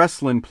Bowl of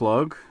wrestling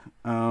plug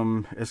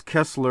as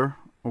Kessler,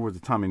 or was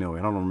it Tommy Noe?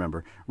 I don't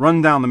remember.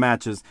 Run down the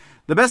matches.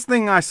 The best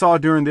thing I saw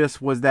during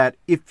this was that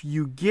if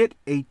you get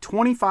a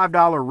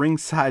 $25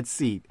 ringside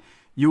seat,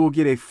 you will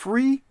get a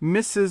free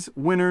Mrs.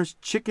 Winner's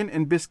Chicken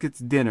and Biscuits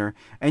dinner,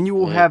 and you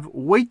will have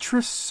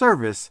waitress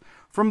service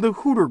from the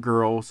Hooter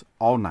Girls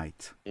all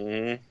night.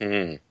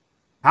 Mm-hmm.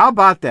 How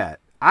about that?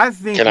 I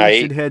think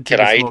we should head to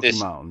the Smoky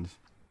Mountains.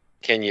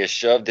 Can you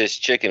shove this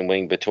chicken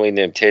wing between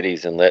them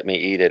titties and let me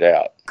eat it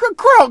out?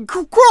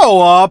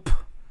 Grow up.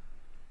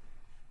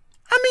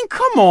 I mean,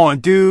 come on,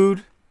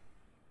 dude.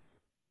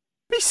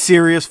 Be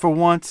serious for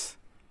once.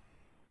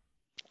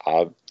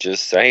 I'm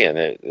just saying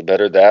it.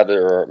 Better that,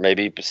 or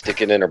maybe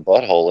stick it in her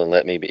butthole and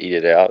let me eat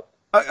it out.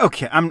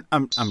 Okay, I'm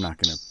not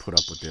gonna put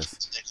up with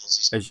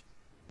this.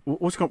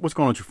 What's going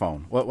on with your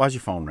phone? Why's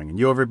your phone ringing?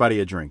 You owe everybody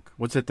a drink.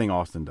 What's that thing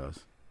Austin does?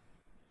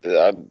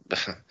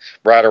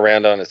 Ride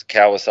around on his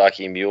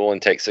Kawasaki mule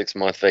and take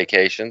 6-month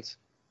vacations.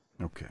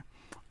 Okay,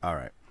 all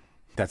right,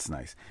 that's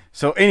nice.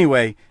 So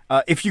anyway,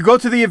 if you go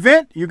to the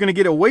event, you're gonna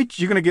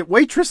get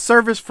waitress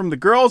service from the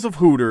girls of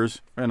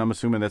Hooters, and I'm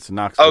assuming that's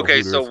Knoxville.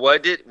 Okay, Hooters. so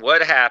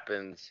what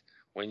happens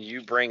when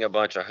you bring a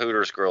bunch of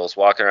Hooters girls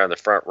walking around the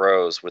front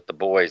rows with the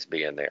boys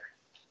being there?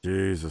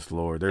 Jesus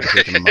Lord, they're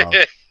picking them out.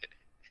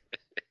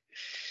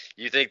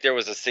 You think there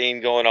was a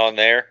scene going on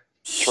there?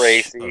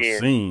 Tracy. A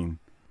scene.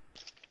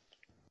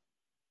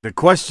 The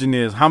question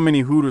is, how many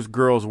Hooters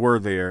girls were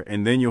there?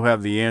 And then you'll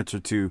have the answer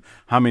to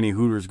how many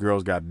Hooters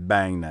girls got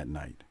banged that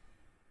night.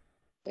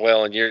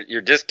 Well, and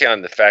you're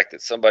discounting the fact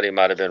that somebody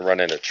might have been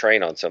running a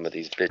train on some of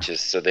these bitches,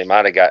 so they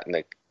might have gotten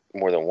it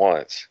more than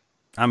once.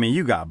 I mean,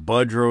 you got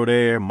Budrow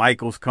there.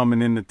 Michael's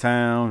coming into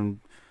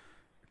town.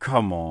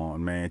 Come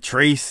on, man.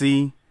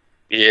 Tracy.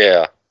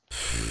 Yeah.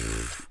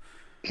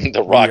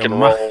 The rock and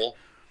roll.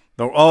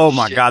 Oh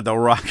my God, the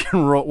rock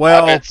and roll.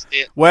 Well,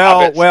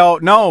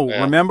 no.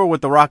 Yeah. Remember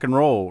with the rock and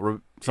roll,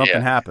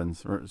 something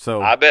happens.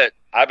 So I bet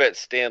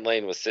Stan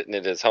Lane was sitting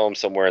at his home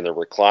somewhere in the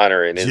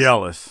recliner and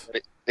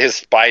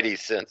his spidey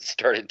sense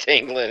started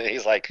tingling, and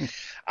he's like,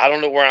 "I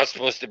don't know where I'm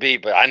supposed to be,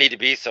 but I need to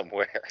be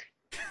somewhere."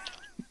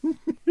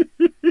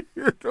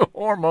 The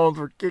hormones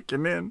were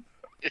kicking in.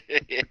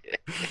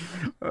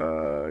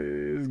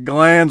 His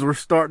glands were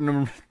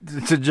starting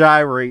to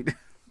gyrate.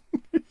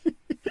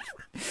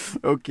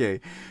 Okay,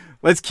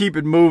 let's keep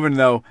it moving,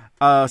 though.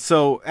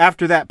 So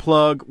after that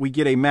plug, we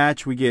get a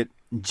match. We get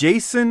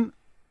Jason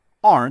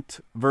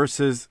Arndt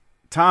versus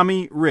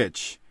Tommy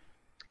Rich.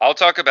 I'll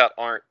talk about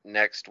Arndt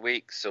next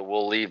week, so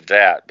we'll leave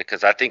that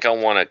because I think I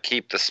want to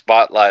keep the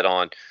spotlight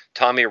on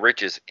Tommy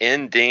Rich's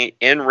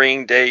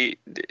in-ring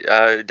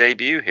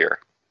debut here.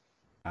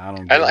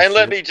 And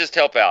let me just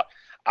help out.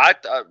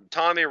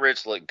 Tommy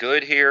Rich looked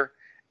good here,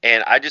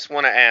 and I just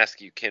want to ask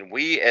you, can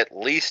we at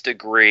least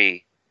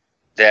agree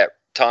that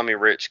Tommy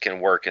Rich can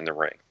work in the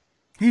ring?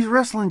 He's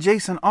wrestling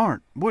Jason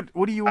Arndt. What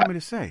do you want me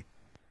to say?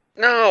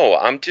 No,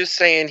 I'm just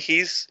saying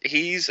he's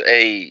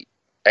a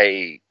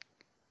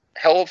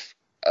hell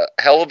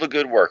of a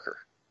good worker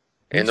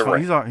in the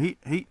ring.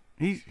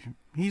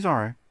 He's all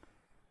right.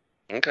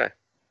 Okay.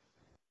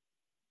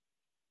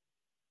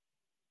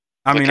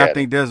 I mean, I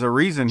think there's a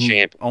reason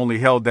he only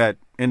held that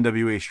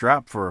NWA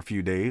strap for a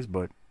few days,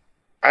 but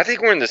I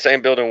think we're in the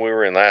same building we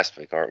were in last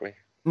week, aren't we?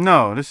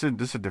 No, this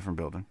is a different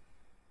building.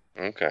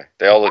 Okay,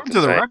 they all look the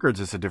same. To the records,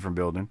 it's a different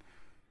building.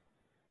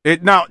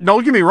 Now,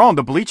 don't get me wrong.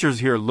 The bleachers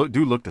here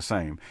do look the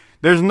same.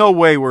 There's no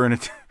way we're in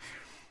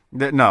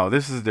no,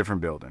 this is a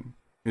different building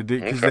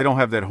because they don't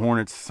have that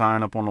Hornets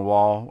sign up on the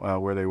wall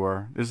where they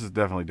were. This is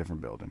definitely a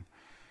different building.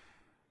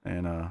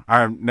 And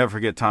I'll never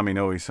forget Tommy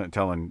Noe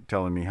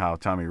telling me how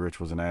Tommy Rich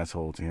was an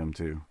asshole to him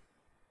too.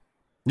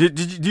 Do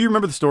you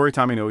remember the story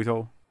Tommy Noe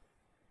told?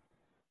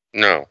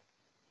 No.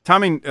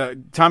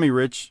 Tommy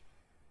Rich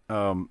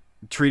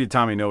treated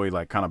Tommy Noe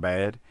like kind of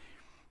bad,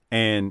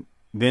 and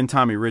then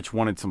Tommy Rich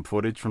wanted some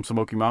footage from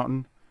Smoky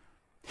Mountain,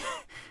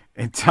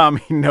 and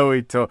Tommy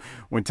Noe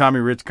when Tommy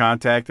Rich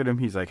contacted him,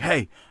 he's like,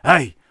 "Hey,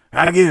 I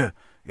get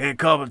a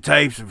couple of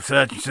tapes of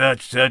such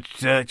and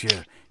such.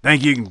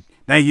 Think you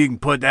can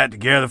put that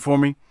together for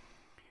me?"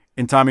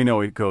 And Tommy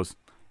Noe goes,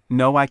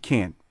 "No, I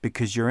can't,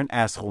 because you're an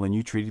asshole and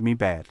you treated me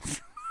bad."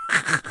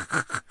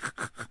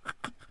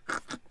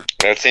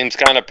 That seems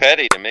kind of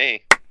petty to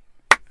me.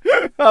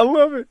 I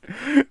love it.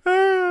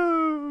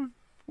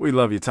 We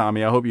love you,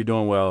 Tommy. I hope you're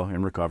doing well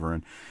and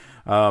recovering.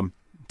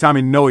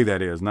 Tommy Noe,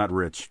 that is, not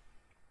Rich.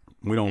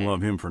 We don't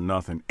love him for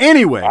nothing.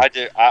 Anyway.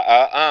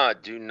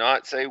 Do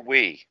not say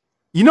we.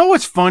 You know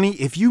what's funny?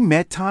 If you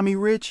met Tommy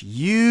Rich,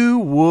 you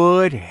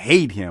would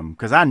hate him,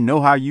 because I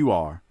know how you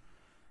are.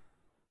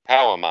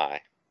 How am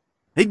I?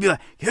 He'd be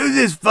like, "Who's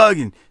this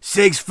fucking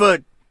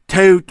 6'2",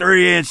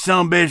 3-inch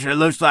sumbitch that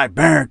looks like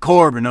Baron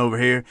Corbin over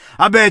here?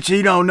 I bet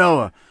you don't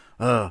know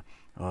a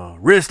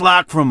wrist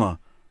lock from a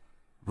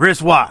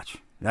wristwatch."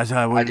 That's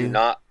how I do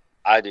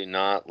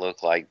not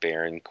look like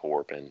Baron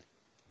Corbin.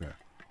 Yeah.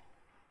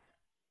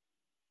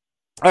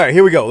 All right,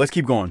 here we go. Let's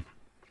keep going.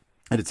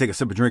 I had to take a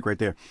sip of drink right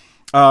there.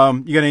 You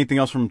got anything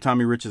else from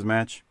Tommy Rich's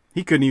match?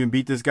 He couldn't even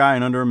beat this guy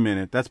in under a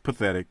minute. That's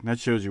pathetic. That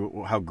shows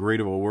you how great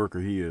of a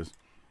worker he is.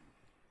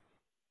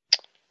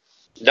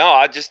 No,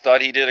 I just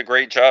thought he did a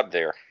great job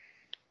there.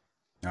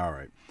 All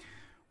right.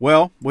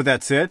 Well, with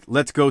that said,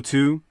 let's go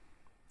to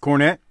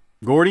Cornette,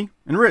 Gordy,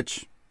 and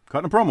Rich.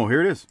 Cutting a promo.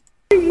 Here it is.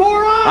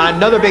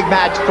 Another big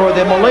match for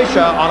the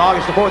militia on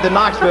August the 4th in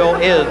Knoxville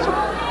is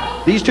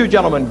these two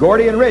gentlemen,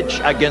 Gordy and Rich,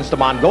 against the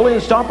Mongolian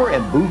Stomper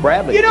and Boo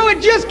Bradley. You know,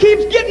 it just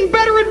keeps getting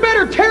better and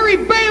better. Terry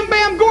Bam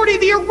Bam Gordy,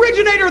 the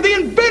originator, the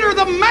inventor,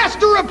 the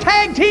master of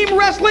tag team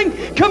wrestling,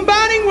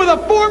 combining with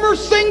a former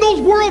singles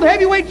world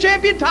heavyweight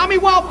champion, Tommy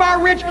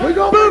Wildfire Rich,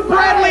 Boo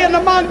Bradley and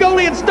the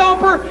Mongolian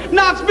Stomper.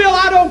 Knoxville,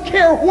 I don't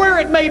care where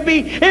it may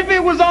be. If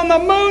it was on the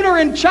moon or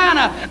in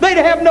China, they'd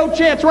have no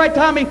chance, right,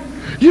 Tommy?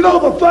 You know,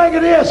 the thing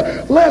it is,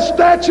 less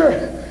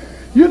stature,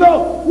 you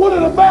know, what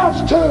it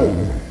amounts to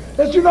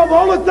is, you know, the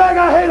only thing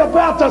I hate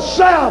about the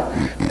South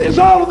is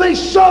all of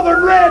these Southern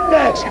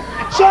rednecks.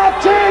 So I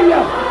tell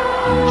you,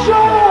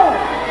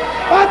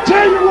 I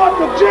tell you what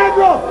the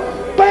General,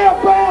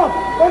 Bam Bam,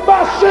 and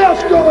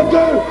myself's gonna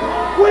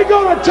do. We're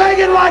gonna take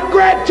it like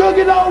Grant took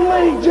it on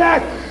Lee,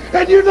 Jack.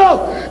 And you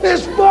know,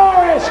 as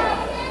far as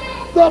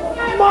the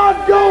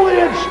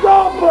Mongolian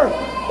Stomper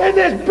and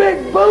this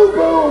big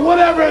boo-boo, or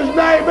whatever his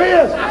name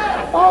is,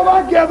 all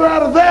I gather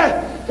out of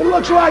that It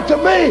looks like to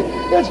me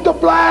it's the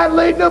blind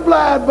leading the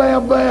blind,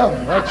 Bam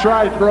Bam. That's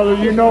right, brother.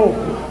 You know,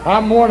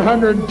 I'm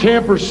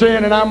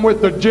 110% and I'm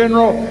with the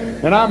general,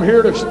 and I'm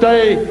here to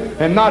stay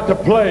and not to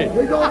play.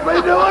 We're going to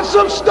be doing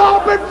some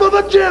stomping for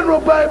the general,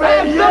 baby.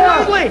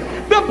 Absolutely.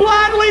 Yeah. The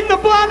blind leading the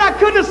blind. I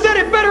couldn't have said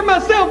it better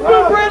myself.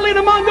 Boo Bradley and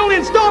the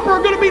Mongolian Stomper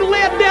are going to be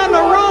led down the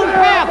wrong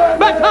path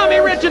by Tommy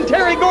Rich and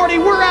Terry Gordy.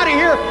 We're out of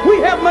here.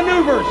 We have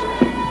maneuvers.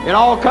 It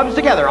all comes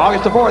together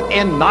August the 4th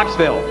in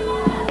Knoxville.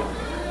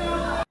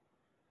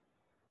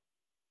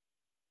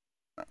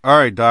 All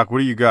right, Doc, what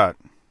do you got?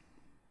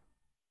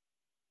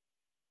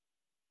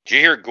 Did you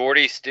hear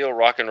Gordy steal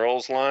Rock and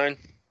Roll's line?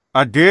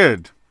 I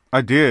did.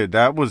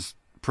 That was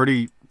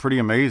pretty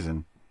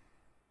amazing.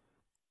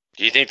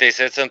 Do you think they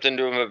said something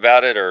to him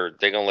about it, or are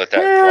they going to let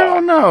that Hell fly?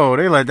 no,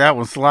 they let that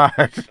one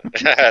slide.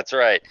 That's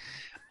right.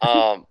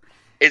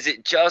 Is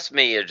it just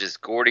me, or does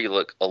Gordy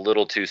look a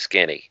little too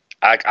skinny?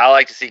 I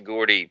like to see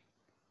Gordy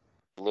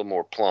a little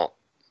more plump.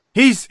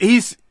 He'll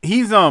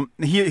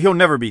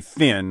never be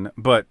thin,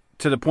 but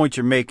to the point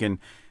you're making,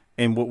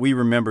 and what we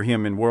remember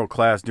him in world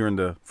class during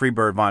the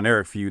Freebird Von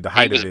Erich feud, the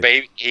height of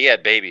it. He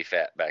had baby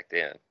fat back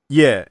then.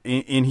 Yeah,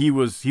 and he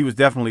was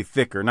definitely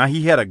thicker. Now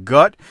he had a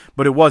gut,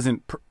 but it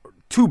wasn't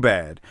too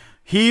bad.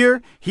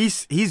 Here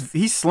he's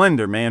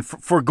slender, man.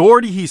 For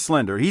Gordy, he's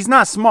slender. He's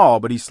not small,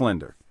 but he's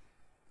slender.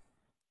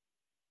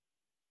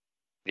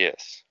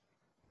 Yes.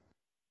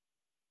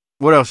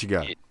 What else you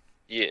got?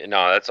 Yeah,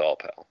 no, that's all,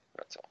 pal.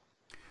 That's all.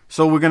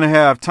 So we're gonna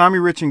have Tommy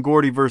Rich and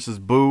Gordy versus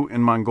Boo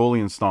and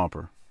Mongolian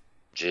Stomper.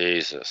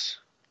 Jesus.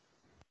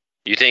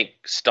 You think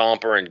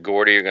Stomper and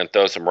Gordy are gonna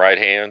throw some right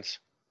hands?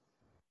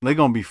 They're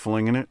gonna be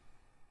flinging it.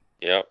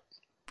 Yep.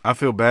 I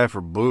feel bad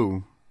for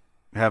Boo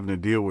having to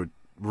deal with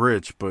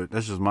Rich, but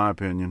that's just my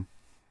opinion.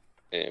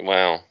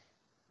 Well,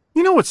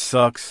 you know what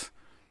sucks?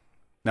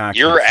 Nah,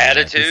 your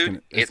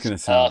attitude. It's gonna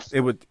sound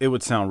awesome. It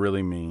would sound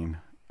really mean.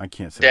 I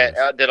can't say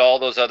that. That all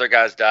those other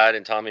guys died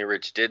and Tommy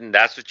Rich didn't.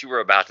 That's what you were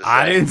about to say.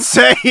 I didn't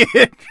say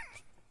it.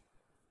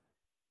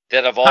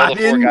 That of all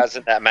the four guys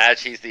in that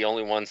match, he's the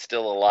only one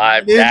still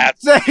alive.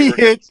 That's what you were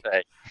gonna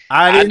say.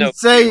 I didn't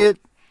say it.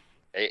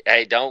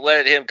 Hey, don't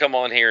let him come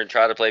on here and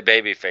try to play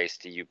babyface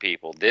to you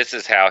people. This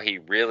is how he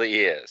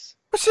really is.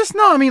 It's just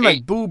no. I mean,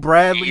 like Boo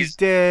Bradley's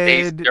dead.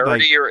 He's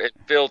dirtier and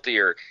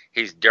filthier.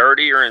 He's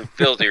dirtier and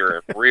filthier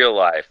in real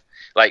life.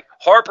 Like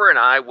Harper and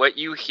I, what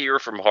you hear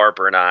from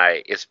Harper and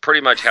I is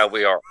pretty much how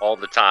we are all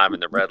the time,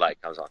 and the red light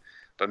comes on.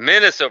 But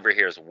Menace over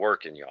here is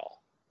working, y'all.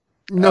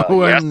 No,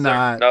 yes, I'm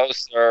not. No,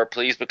 sir.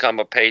 Please become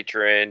a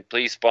patron.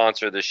 Please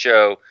sponsor the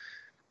show.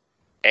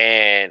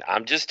 And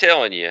I'm just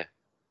telling you,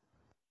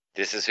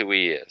 this is who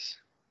he is.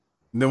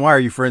 Then why are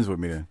you friends with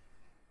me then?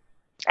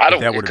 I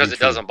don't, because it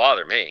doesn't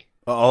bother me.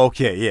 Oh,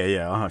 okay,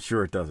 yeah.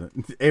 Sure it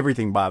doesn't.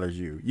 Everything bothers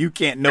you. You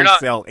can't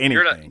sell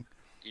anything.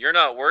 You're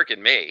not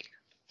working me.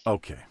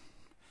 Okay.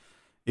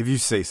 If you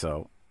say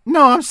so.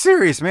 No, I'm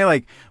serious, man.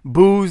 Like,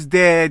 Boo's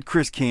dead.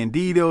 Chris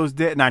Candido's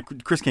dead.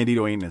 Not Chris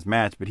Candido ain't in this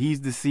match, but he's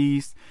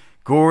deceased.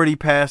 Gordy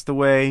passed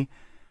away.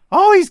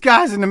 All these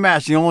guys in the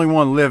match, the only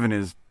one living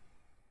is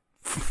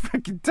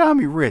freaking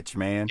Tommy Rich,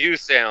 man. You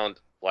sound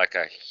like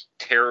a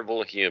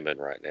terrible human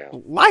right now.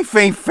 Life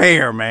ain't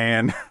fair,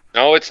 man.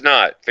 No, it's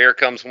not. Fair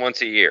comes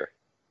once a year.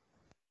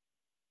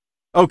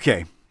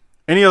 Okay.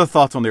 Any other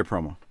thoughts on their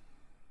promo?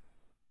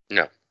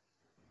 No.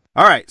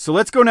 All right, so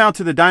let's go now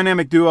to the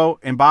dynamic duo,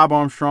 and Bob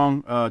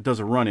Armstrong does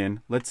a run-in.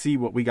 Let's see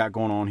what we got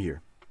going on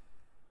here.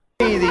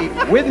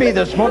 With me,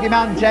 the Smoky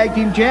Mountain Tag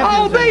Team Champions.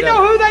 Oh, they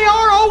know who they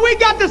are. All we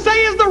got to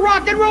say is the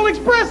Rock and Roll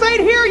Express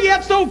ain't here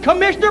yet, so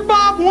Commissioner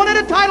Bob wanted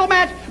a title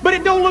match, but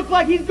it don't look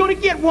like he's going to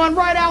get one.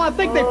 Right, Al? I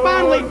think they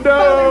finally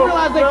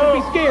realized they should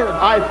be scared.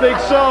 I think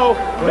so.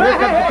 Well, here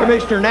comes the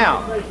Commissioner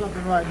now. Say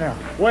something right now.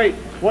 Wait.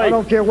 I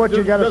don't care what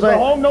you got to say. Does the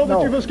home know that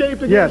you've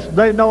escaped again? Yes,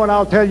 they know, and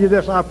I'll tell you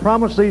this. I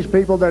promised these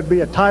people there'd be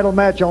a title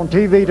match on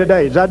TV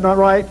today. Is that not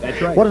right? That's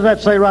right. What does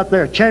that say right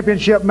there?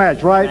 Championship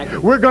match, right? Exactly.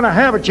 We're going to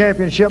have a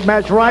championship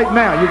match right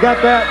now. You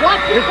got that? What?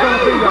 It's going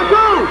to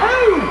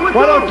be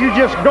Why don't you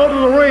just go to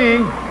the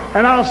ring,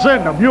 and I'll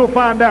send them. You'll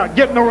find out.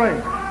 Get in the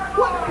ring.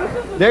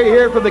 There you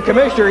hear it from the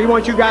Commissioner. He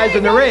wants you guys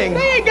in the ring.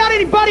 They ain't got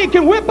anybody that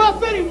can whip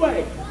us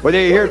anyway. Well,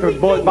 there you hear it from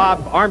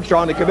Bob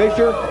Armstrong, the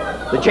Commissioner.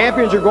 The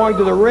champions are going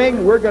to the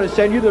ring. We're going to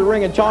send you to the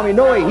ring, and Tommy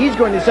Noe, he's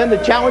going to send the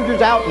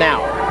challengers out now.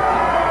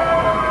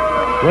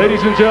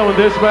 Ladies and gentlemen,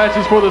 this match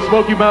is for the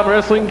Smoky Mountain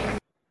Wrestling.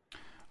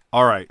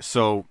 All right,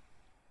 so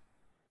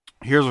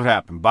here's what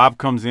happened. Bob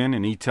comes in,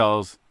 and he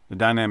tells the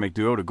dynamic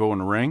duo to go in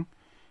the ring,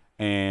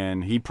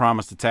 and he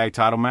promised a tag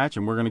title match,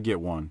 and we're going to get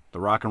one.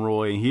 The Rock and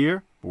Roll ain't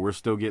here, but we're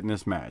still getting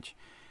this match.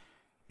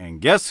 And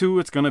guess who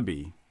it's going to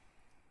be?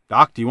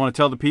 Doc, do you want to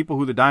tell the people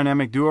who the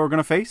dynamic duo are going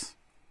to face?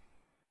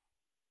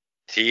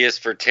 T is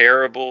for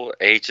terrible,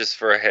 H is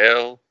for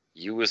hell,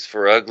 U is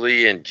for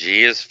ugly, and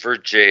G is for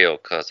jail,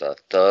 'cause a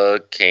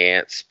thug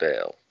can't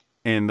spell.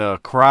 And the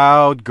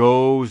crowd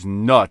goes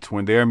nuts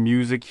when their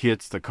music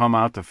hits to come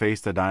out to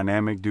face the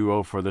dynamic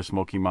duo for the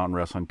Smoky Mountain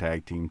Wrestling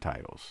Tag Team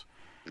titles.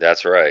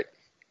 That's right.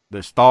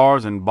 The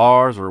stars and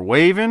bars are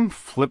waving,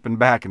 flipping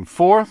back and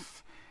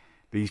forth,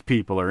 These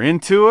people are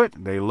into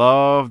it. They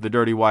love the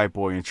Dirty White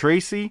Boy and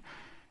Tracy.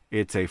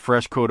 It's a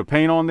fresh coat of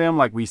paint on them,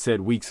 like we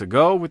said weeks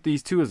ago with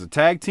these two as a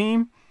tag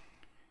team.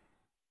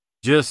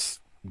 Just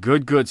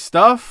good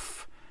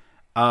stuff.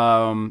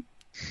 Doc,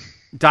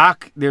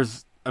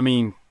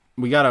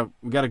 we got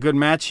a good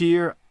match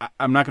here.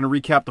 I'm not going to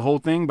recap the whole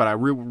thing, but I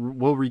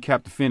will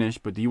recap the finish.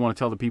 But do you want to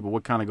tell the people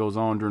what kind of goes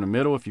on during the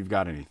middle, if you've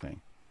got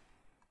anything?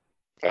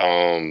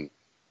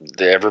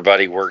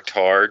 Everybody worked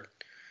hard.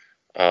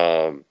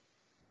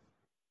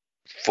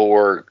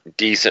 4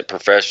 decent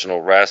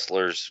professional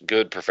wrestlers,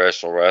 good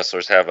professional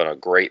wrestlers, having a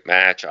great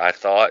match, I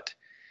thought.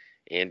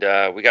 And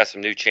we got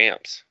some new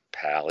champs,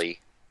 Pally.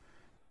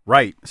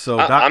 Right. So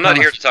I'm not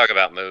here to talk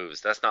about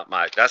moves. That's not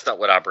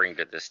what I bring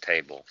to this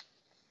table.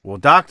 Well,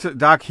 Doc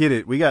hit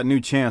it. We got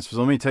new champs, so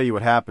let me tell you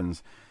what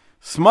happens.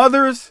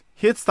 Smothers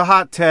hits the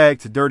hot tag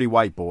to Dirty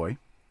White Boy.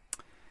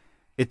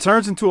 It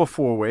turns into a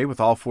 4-way with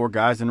all 4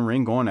 guys in the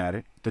ring going at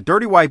it. The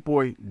Dirty White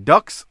Boy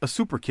ducks a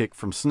super kick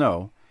from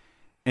Snow,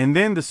 and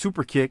then the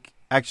super kick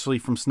actually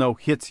from Snow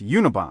hits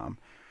Unabomb.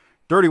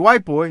 Dirty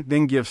White Boy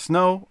then gives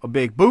Snow a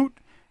big boot,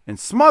 and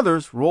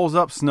Smothers rolls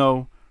up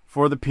Snow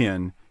for the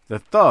pin. The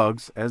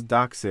Thugs, as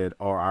Doc said,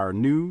 are our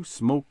new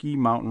Smoky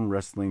Mountain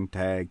Wrestling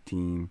Tag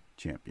Team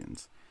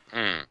Champions.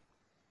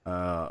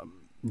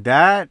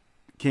 That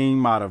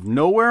came out of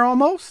nowhere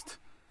almost,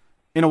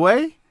 in a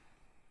way.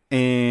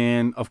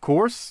 And, of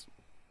course,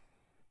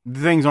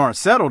 things aren't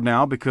settled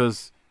now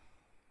because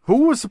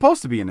who was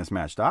supposed to be in this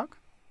match, Doc?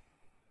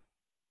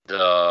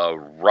 The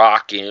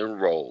Rock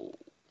and Roll.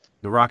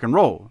 The Rock and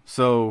Roll.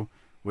 So,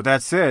 with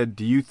that said,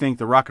 do you think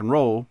the Rock and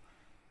Roll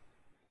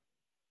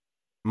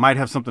might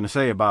have something to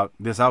say about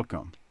this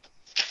outcome?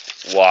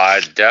 Well, I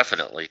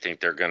definitely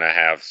think they're going to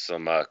have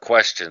some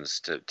questions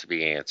to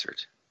be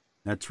answered.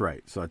 That's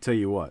right. So I tell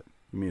you what,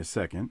 give me a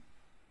second,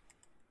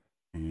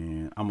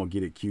 and I'm going to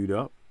get it queued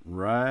up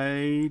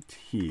right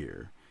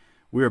here.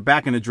 We are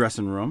back in the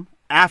dressing room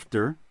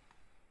after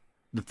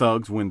the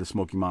Thugs win the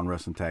Smoky Mountain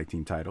Wrestling Tag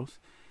Team titles.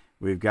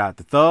 We've got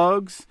the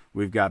Thugs,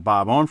 we've got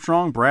Bob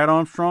Armstrong, Brad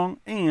Armstrong,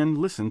 and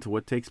listen to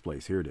what takes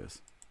place. Here it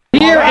is.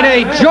 Here in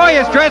a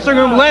joyous dressing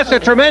room, Les, a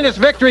tremendous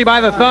victory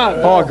by the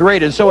Thugs. Oh,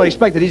 great. And so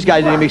unexpected. These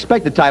guys didn't even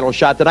expect the title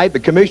shot tonight,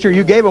 but Commissioner,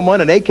 you gave them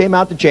one, and they came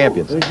out the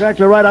champions.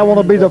 Exactly right. I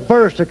want to be the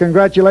first to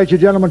congratulate you,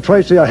 gentlemen.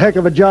 Tracy, a heck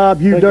of a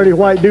job. You dirty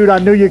white dude, I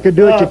knew you could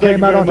do it. You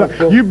came out on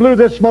top. You blew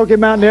this Smoky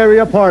Mountain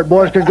area apart,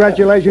 boys.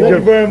 Congratulations. You're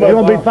going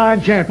to be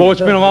fine champions. Boy,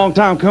 it's been a long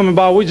time coming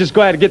by. We're just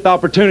glad to get the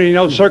opportunity. You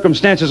know,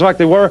 circumstances like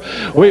they were,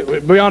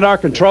 beyond our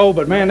control.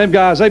 But, man, them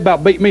guys, they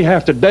about beat me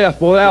half to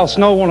death. Boy, Al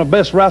Snow, one of the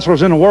best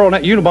wrestlers in the world.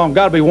 And that Unabomb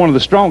got to be one of the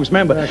strongest,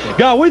 man. But,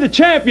 God, we the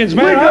champions,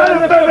 man.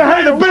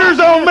 Hey, the beer's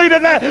on me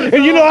tonight.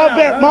 And you know,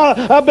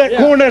 I bet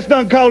Cornette's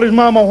done called his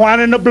mama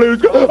whining the blues.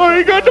 Oh,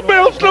 he got the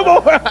belts no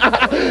more.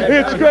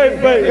 It's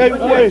great, baby.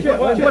 Hey,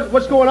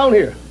 what's going on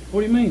here?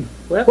 What do you mean?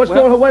 What's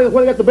going on? What do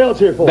they got the belts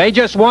here for? They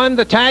just won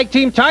the tag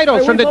team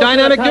titles from the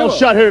Dynamic Duo.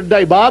 Shot here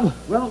today, Bob.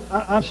 Well,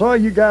 I'm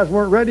sorry you guys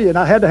weren't ready, and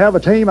I had to have a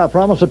team. I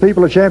promised the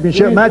people a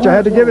championship match. I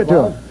had to give it to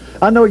them.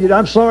 I know you.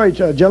 I'm sorry,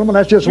 gentlemen.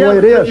 That's just the way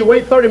it is. You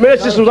wait 30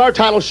 minutes. This was our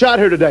title shot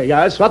here today,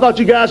 guys. I thought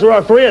you guys were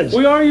our friends.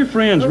 We are your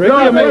friends, Rick.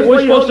 No,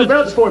 we're supposed to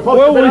turn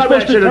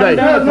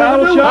down a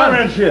title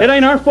shot. It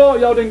ain't our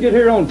fault y'all didn't get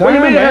here on time. What do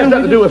you mean it has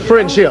nothing to do with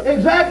friendship?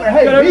 Exactly.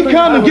 Hey, he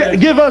come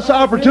and give us the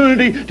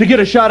opportunity to get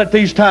a shot at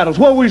these titles.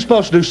 What were we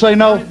supposed to do? Say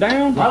no? I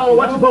don't know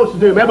what you're supposed to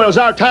do, man, but it was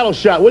our title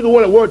shot. We're the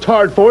one that worked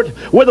hard for it.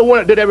 We're the one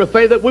that did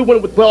everything. That we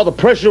went with all the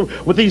pressure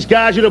with these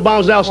guys. You know,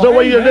 bombs now. So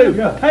what are you going to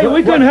do? Hey,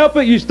 we couldn't help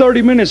it. You're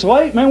 30 minutes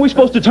late, man. We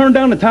supposed to turn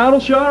down the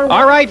title shot?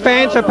 All right,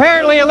 fans,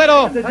 apparently a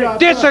little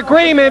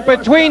disagreement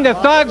between the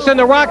Thugs and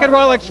the Rock and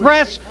Roll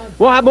Express.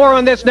 We'll have more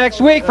on this next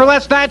week. For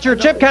Les Thatcher,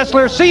 Chip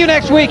Kessler, see you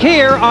next week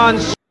here on...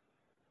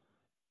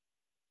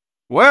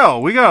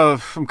 Well, we got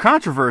some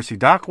controversy,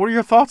 Doc. What are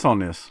your thoughts on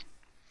this?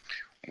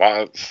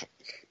 Well,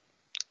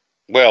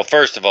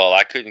 first of all,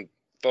 I couldn't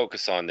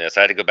focus on this.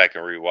 I had to go back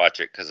and rewatch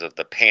it because of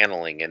the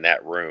paneling in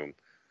that room.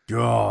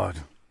 God.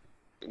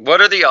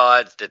 What are the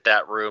odds that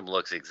that room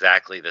looks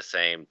exactly the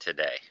same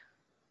today?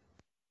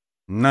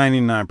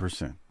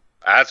 99%.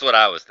 That's what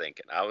I was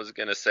thinking. I was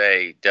going to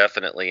say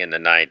definitely in the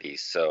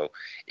 90s. So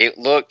it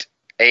looked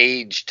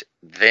aged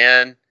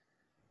then.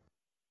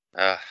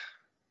 What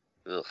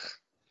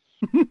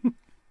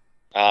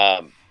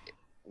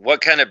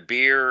kind of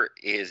beer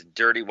is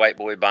Dirty White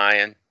Boy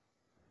buying?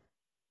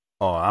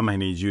 Oh, I may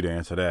need you to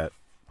answer that.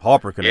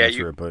 Harper can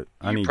answer it, but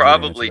I need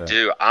probably you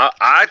to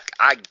answer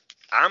that.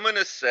 I'm going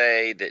to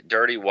say that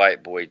Dirty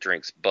White Boy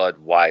drinks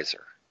Budweiser,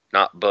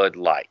 not Bud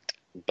Light.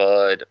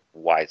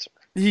 Budweiser.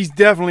 He's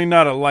definitely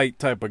not a light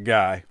type of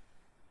guy.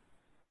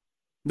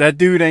 That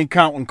dude ain't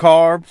counting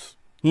carbs.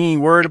 He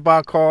ain't worried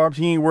about carbs.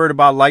 He ain't worried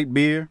about light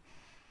beer.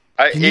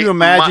 Can you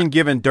imagine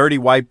giving Dirty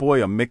White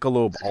Boy a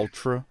Michelob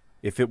Ultra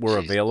if it were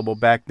available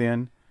back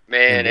then?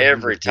 Man,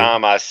 every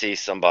time I see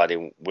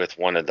somebody with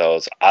one of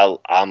those,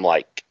 I'm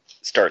like,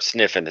 start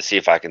sniffing to see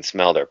if I can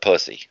smell their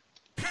pussy.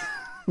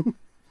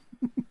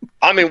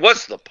 I mean,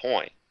 what's the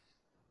point?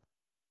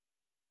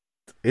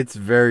 It's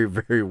very,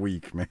 very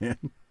weak, man.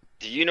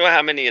 Do you know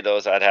how many of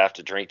those I'd have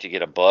to drink to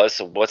get a buzz?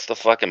 So what's the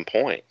fucking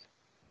point?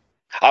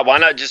 Why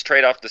not just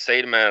trade off the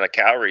same amount of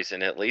calories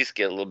and at least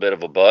get a little bit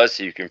of a buzz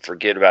so you can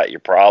forget about your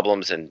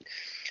problems and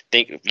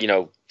think,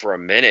 for a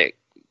minute,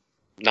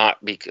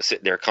 not be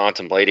sitting there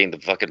contemplating the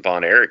fucking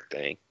Von Erich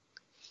thing.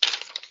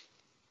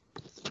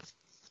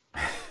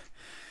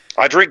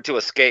 I drink to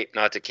escape,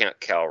 not to count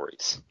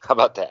calories. How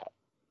about that?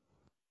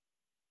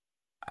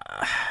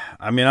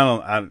 I mean,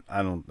 I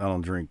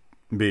don't drink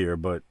beer,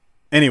 but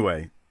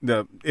anyway,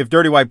 if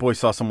Dirty White Boy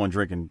saw someone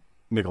drinking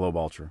Michelob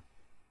Ultra,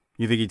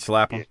 you think he'd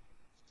slap him?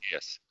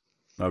 Yes.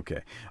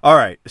 Okay. All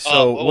right.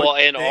 So,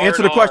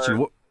 answer the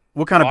question.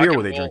 What kind of beer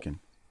were they drinking?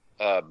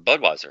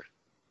 Budweiser.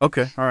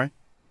 Okay. All right.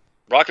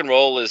 Rock and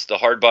Roll is the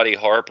hard body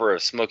Harper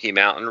of Smoky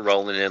Mountain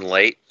rolling in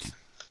late.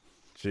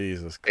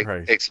 Jesus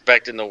Christ.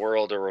 Expecting the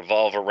world to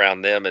revolve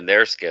around them and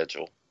their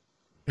schedule.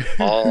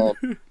 My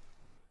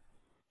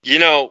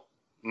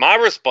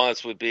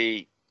response would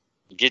be,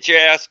 get your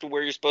ass to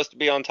where you're supposed to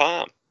be on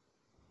time.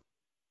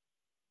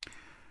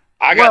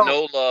 I got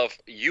no love.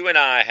 You and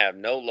I have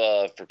no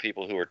love for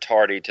people who are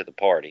tardy to the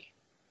party.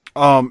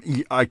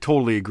 I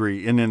totally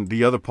agree. And then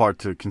the other part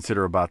to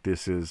consider about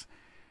this is,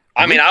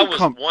 for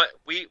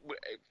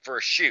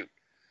a shoot,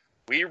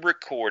 we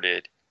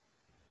recorded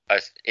a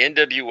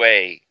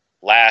NWA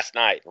last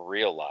night in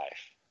real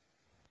life,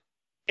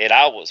 and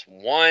I was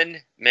 1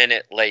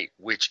 minute late,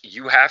 which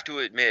you have to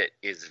admit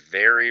is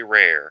very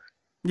rare.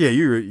 Yeah,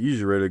 you're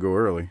usually ready to go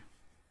early.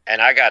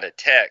 And I got a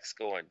text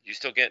going, "You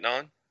still getting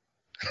on?"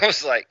 I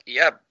was like,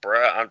 "Yeah,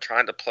 bruh, I'm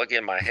trying to plug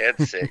in my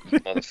headset, you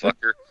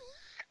motherfucker."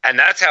 And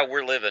that's how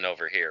we're living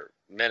over here,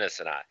 Menace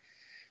and I.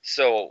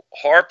 So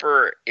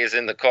Harper is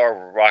in the car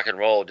with Rock and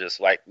Roll, just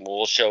like,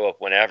 we'll show up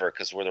whenever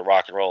because we're the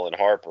Rock and Roll and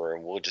Harper,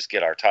 and we'll just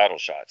get our title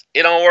shots.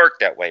 It don't work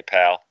that way,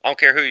 pal. I don't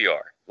care who you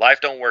are. Life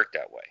don't work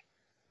that way.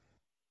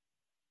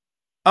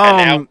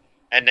 And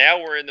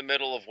now we're in the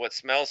middle of what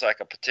smells like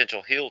a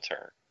potential heel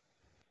turn.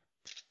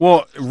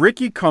 Well,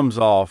 Ricky comes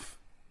off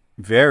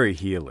very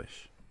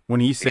heelish when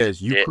he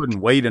says you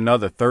couldn't wait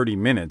another 30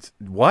 minutes.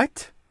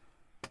 What?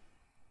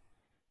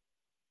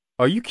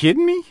 Are you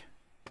kidding me?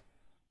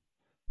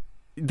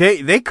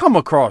 They come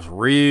across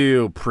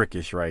real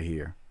prickish right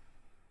here,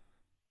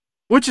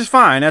 which is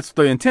fine. That's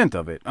the intent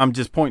of it. I'm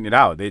just pointing it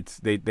out. They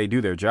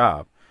do their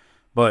job,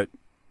 but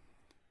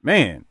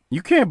man,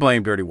 you can't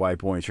blame Dirty White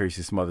Boy and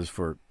Tracy Smothers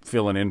for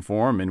filling in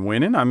for him and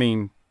winning. I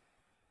mean,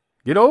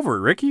 get over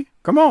it, Ricky.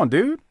 Come on,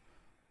 dude.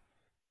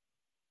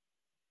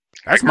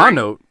 That's my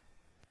note.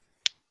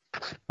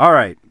 All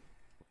right,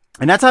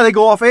 and that's how they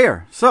go off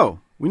air. So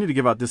we need to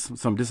give out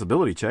some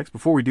disability checks.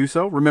 Before we do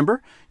so,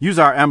 remember, use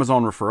our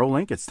Amazon referral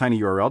link. It's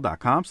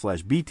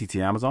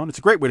tinyurl.com/bttamazon. It's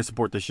a great way to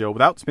support the show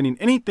without spending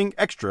anything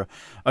extra.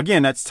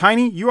 Again, that's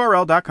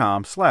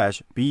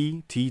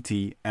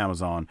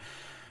tinyurl.com/bttamazon.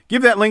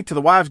 Give that link to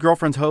the wives,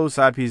 girlfriends, hoes,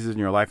 side pieces in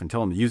your life and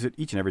tell them to use it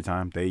each and every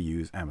time they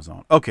use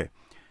Amazon. Okay.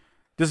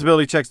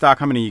 Disability checks, Doc.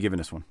 How many are you giving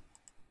this one?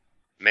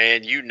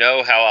 Man, you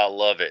know how I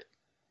love it.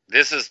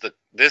 This is the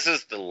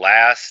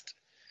last.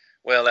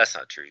 Well, that's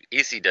not true.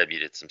 ECW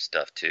did some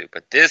stuff too,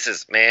 but this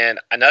is, man,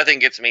 nothing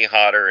gets me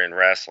hotter in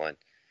wrestling.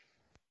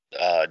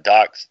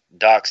 Doc's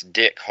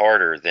dick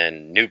harder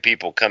than new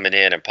people coming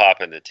in and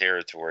popping the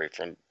territory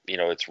from,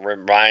 it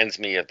reminds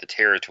me of the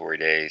territory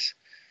days.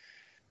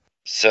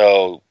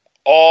 So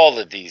all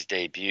of these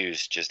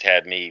debuts just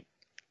had me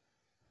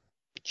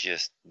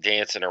just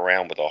dancing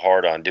around with a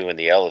heart on doing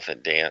the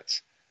elephant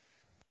dance.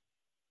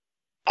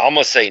 I'm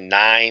going to say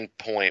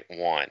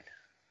 9.1.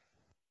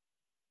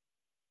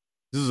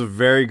 This is a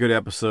very good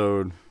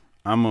episode.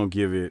 I'm going to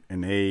give it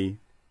an A+.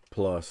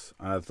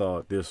 I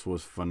thought this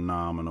was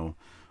phenomenal.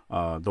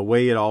 The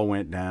way it all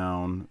went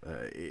down,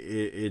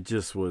 it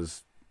just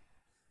was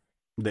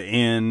the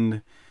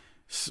end.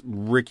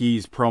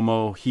 Ricky's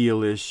promo,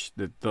 heelish,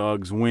 the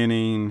Thugs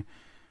winning.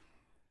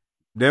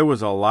 There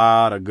was a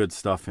lot of good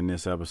stuff in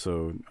this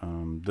episode.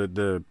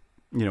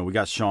 We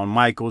got Shawn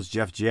Michaels,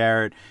 Jeff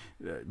Jarrett,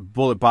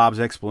 Bullet Bob's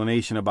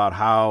explanation about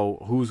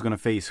who's going to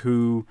face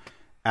who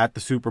at the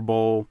Super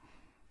Bowl.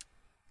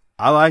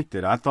 I liked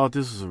it. I thought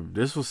this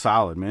was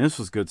solid, man. This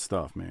was good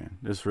stuff, man.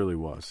 This really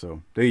was.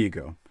 So there you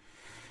go.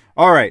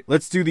 All right,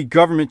 let's do the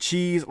government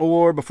cheese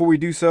award. Before we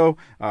do so,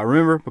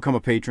 remember, become a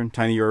patron,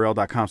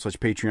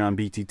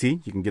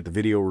 tinyurl.com/PatreonBTT. You can get the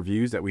video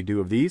reviews that we do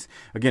of these.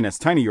 Again, that's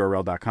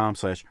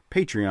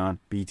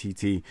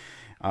tinyurl.com/PatreonBTT.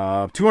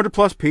 200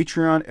 plus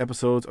Patreon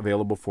episodes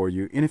available for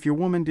you. And if your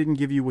woman didn't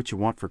give you what you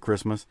want for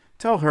Christmas,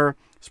 tell her,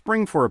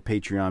 spring for a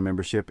Patreon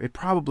membership. It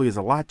probably is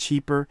a lot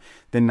cheaper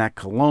than that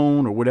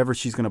cologne or whatever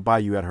she's going to buy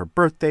you at her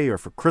birthday or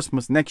for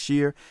Christmas next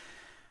year.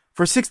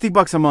 For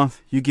 $60 a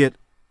month, you get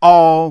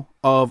all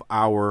of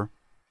our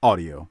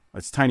audio.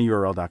 That's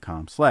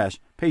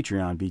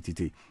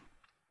tinyurl.com/PatreonBTT.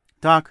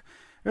 Doc,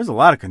 there's a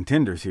lot of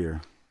contenders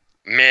here.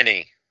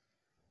 Many.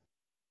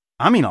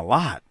 I mean, a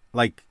lot.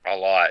 Like a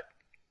lot.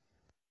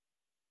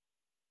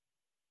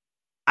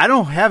 I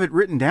don't have it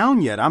written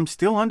down yet. I'm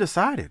still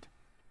undecided.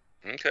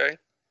 Okay.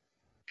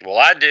 Well,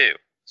 I do.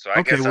 So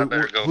I guess I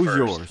better go who's first.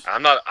 Yours?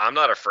 I'm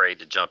not afraid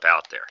to jump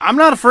out there. I'm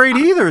not afraid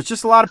either. It's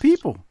just a lot of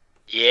people.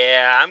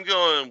 Yeah, I'm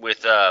going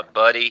with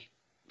Buddy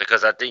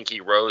because I think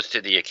he rose to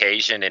the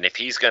occasion, and if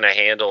he's going to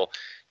handle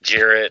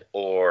Jarrett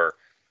or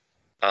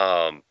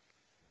Shawn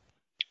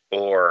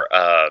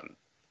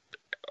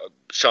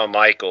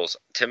Michaels,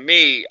 to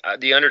me,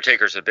 the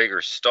Undertaker's a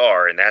bigger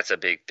star, and that's a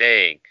big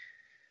thing.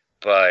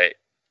 But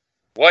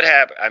what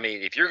happens? I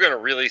mean, if you're going to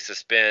really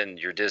suspend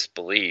your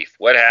disbelief,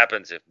 what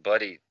happens if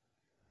Buddy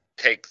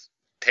takes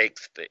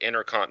the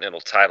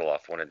Intercontinental title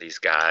off one of these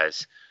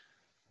guys?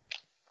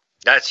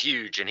 That's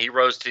huge, and he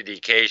rose to the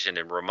occasion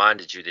and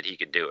reminded you that he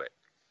could do it.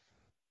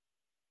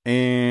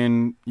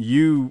 And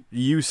you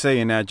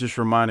saying that just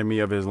reminded me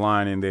of his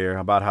line in there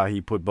about how he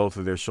put both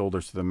of their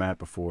shoulders to the mat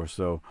before.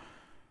 So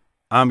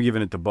I'm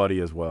giving it to Buddy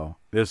as well.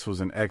 This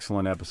was an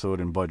excellent episode,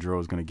 and Bud Drow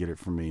is going to get it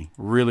from me.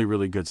 Really,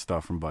 really good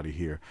stuff from Buddy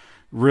here.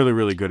 Really,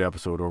 really good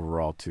episode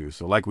overall, too.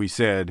 So like we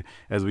said,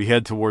 as we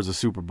head towards the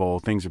Super Bowl,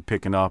 things are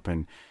picking up,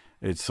 and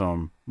it's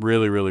some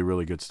really, really,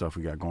 really good stuff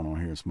we got going on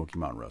here in Smoky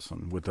Mountain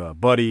Wrestling. With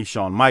Buddy,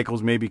 Shawn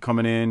Michaels maybe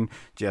coming in,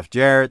 Jeff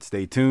Jarrett,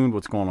 stay tuned.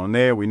 What's going on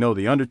there? We know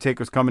The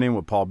Undertaker's coming in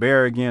with Paul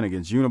Bearer again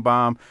against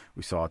Unabomb.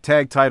 We saw a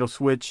tag title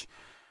switch.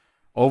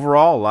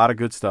 Overall, a lot of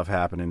good stuff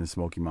happening in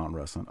Smoky Mountain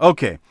Wrestling.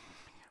 Okay,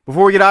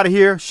 before we get out of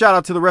here, shout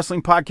out to the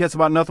Wrestling Podcast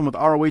About Nothing with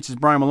ROH's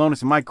Brian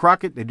Malonis and Mike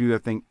Crockett. They do their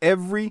thing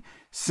every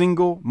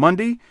single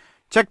Monday.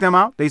 Check them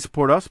out. They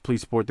support us.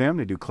 Please support them.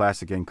 They do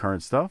classic and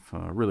current stuff.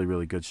 Really,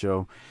 really good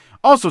show.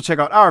 Also, check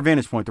out Our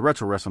Vantage Point, the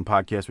Retro Wrestling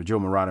Podcast with Joe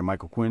Murata and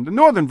Michael Quinn, the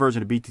northern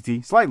version of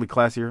BTT, slightly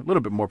classier, a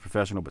little bit more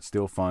professional, but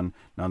still fun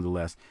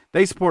nonetheless.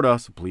 They support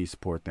us, so please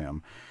support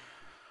them.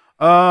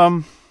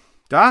 Doc,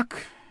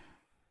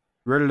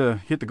 ready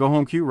to hit the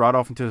go-home cue, right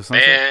off into the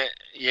sunset? Man,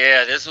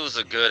 yeah, this was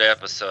a good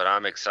episode.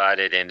 I'm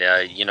excited, and,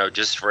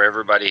 just for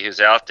everybody who's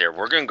out there,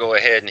 we're going to go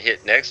ahead and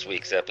hit next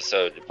week's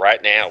episode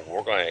right now.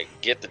 We're going to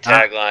get the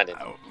tagline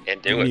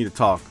and do it. We need to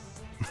talk.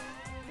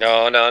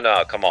 No.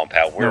 Come on,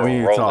 pal.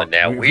 We're rolling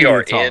now. We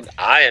are in.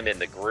 I am in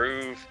the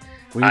groove.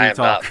 I am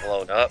not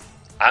blown up.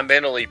 I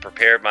mentally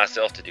prepared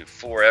myself to do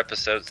 4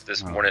 episodes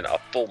this morning, a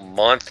full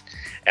month,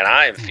 and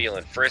I am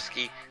feeling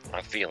frisky.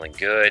 I'm feeling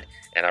good,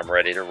 and I'm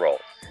ready to roll.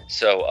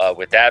 So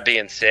with that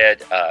being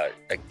said,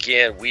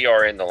 again, we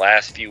are in the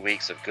last few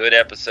weeks of good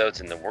episodes,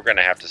 and then we're going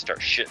to have to start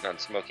shitting on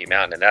Smoky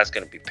Mountain, and that's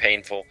going to be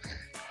painful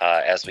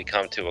as we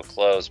come to a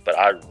close. But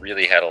I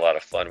really had a lot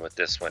of fun with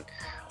this one.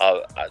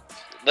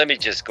 Let me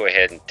just go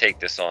ahead and take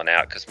this on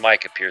out because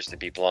Mike appears to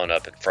be blown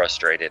up and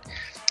frustrated.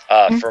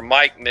 For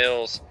Mike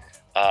Mills,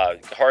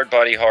 Hard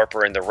Body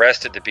Harper, and the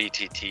rest of the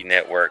BTT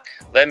network,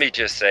 let me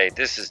just say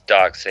this is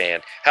Doc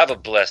saying, have a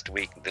blessed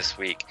week this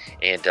week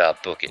and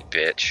book it,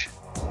 bitch.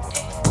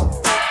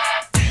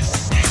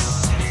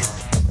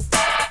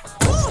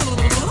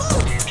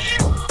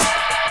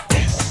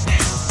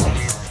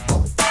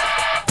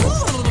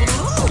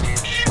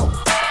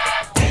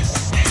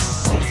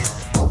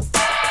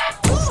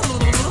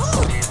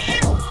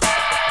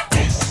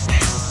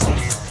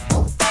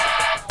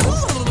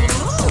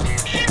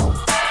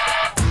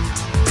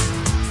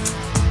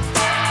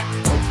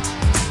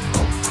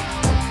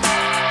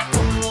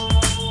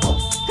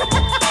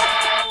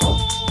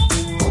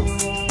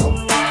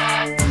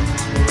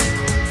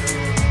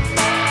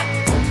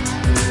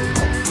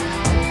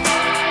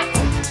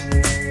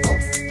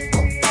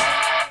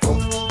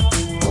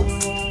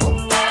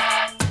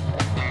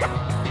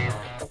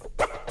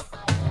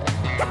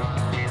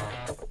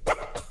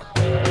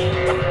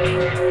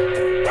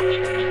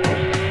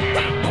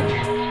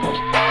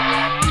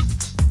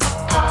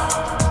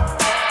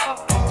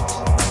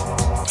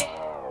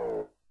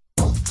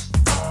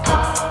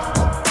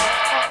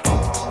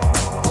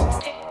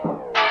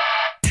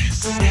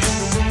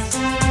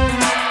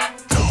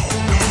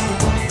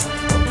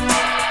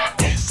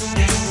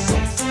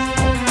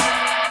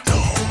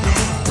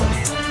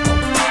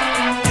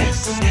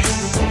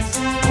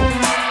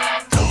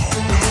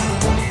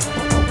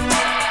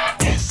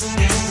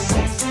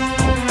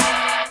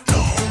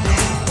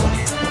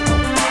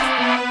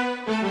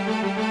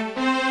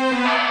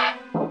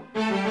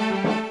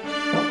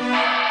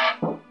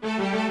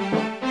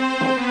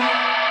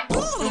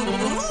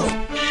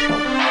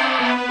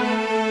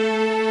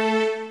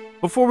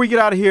 Before we get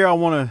out of here, I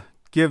want to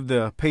give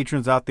the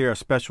patrons out there a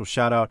special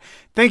shout out.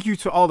 Thank you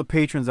to all the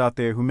patrons out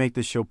there who make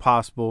this show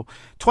possible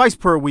twice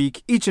per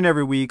week, each and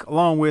every week,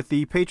 along with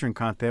the patron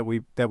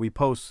content that we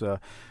post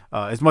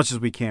as much as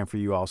we can for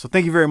you all. So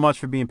thank you very much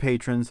for being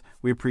patrons.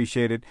 We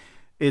appreciate it.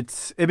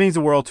 It means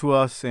the world to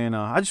us, and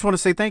I just want to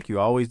say thank you.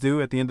 I always do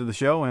at the end of the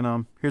show,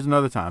 and here's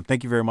another time.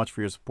 Thank you very much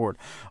for your support.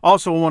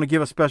 Also, I want to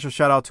give a special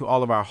shout out to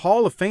all of our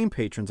Hall of Fame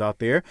patrons out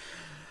there.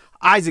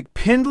 Isaac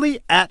Pendley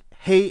at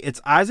Hey, it's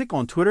Isaac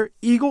on Twitter.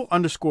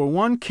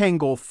 Eagle_1,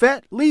 Kangol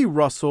Fett, Lee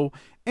Russell,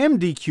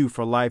 MDQ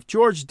for Life,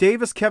 George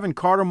Davis, Kevin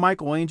Carter,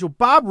 Michael Angel,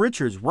 Bob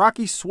Richards,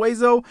 Rocky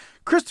Suezo,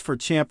 Christopher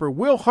Champer,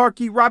 Will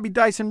Harkey, Robbie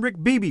Dyson,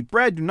 Rick Beebe,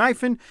 Brad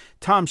Dunifin,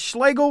 Tom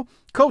Schlegel,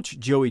 Coach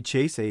Joey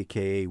Chase,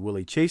 a.k.a.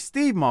 Willie Chase,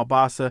 Steve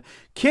Malbasa,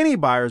 Kenny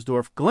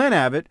Byersdorf, Glenn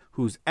Abbott,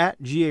 who's at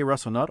G.A.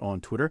 WrestleNut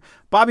on Twitter,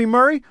 Bobby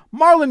Murray,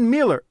 Marlon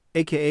Mueller,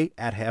 a.k.a.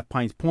 at Half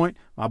Pints Point,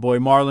 my boy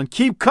Marlon.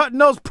 Keep cutting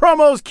those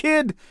promos,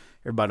 kid.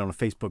 Everybody on the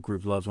Facebook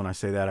group loves when I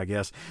say that, I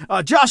guess.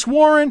 Josh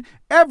Warren,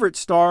 Everett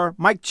Starr,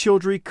 Mike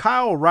Childry,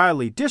 Kyle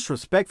Riley,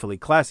 Disrespectfully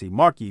Classy,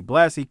 Marky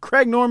Blassie,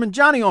 Craig Norman,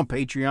 Johnny on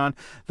Patreon,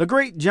 the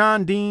great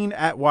John Dean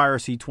at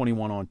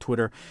YRC21 on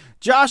Twitter,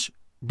 Josh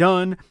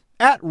Dunn,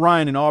 at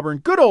Ryan in Auburn,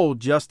 good old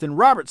Justin,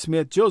 Robert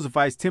Smith, Joseph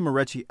Ice, Tim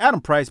Moretti,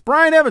 Adam Price,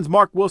 Brian Evans,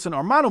 Mark Wilson,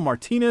 Armando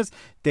Martinez,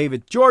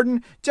 David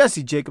Jordan,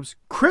 Jesse Jacobs,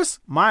 Chris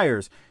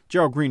Myers,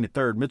 Gerald Green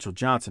III, Mitchell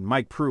Johnson,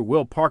 Mike Prue,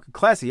 Will Parker,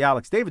 Classy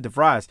Alex, David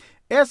DeVries,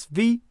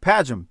 SV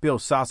Pagem, Bill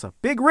Sasa,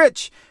 Big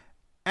Rich,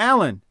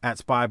 Allen at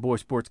Spyboy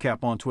Sports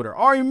Cap on Twitter,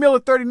 Ari Miller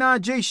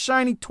 39, Jay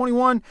Shiny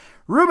 21,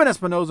 Ruben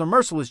Espinoza,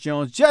 Merciless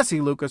Jones,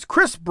 Jesse Lucas,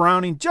 Chris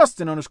Browning,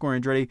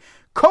 Justin_Andretti,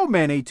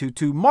 Codeman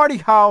 822, Marty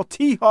Howell,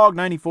 T-Hog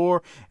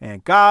 94,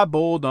 and God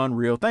Bold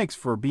Unreal. Thanks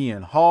for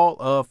being Hall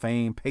of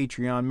Fame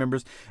Patreon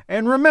members.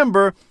 And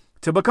remember,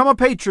 to become a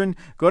patron,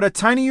 go to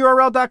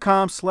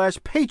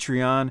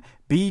tinyurl.com/Patreon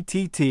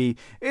BTT.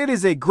 It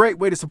is a great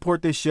way to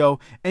support this show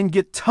and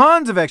get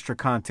tons of extra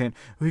content.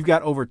 We've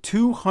got over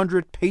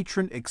 200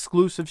 patron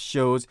exclusive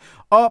shows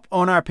up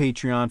on our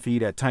Patreon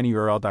feed at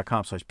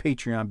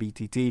tinyurl.com/Patreon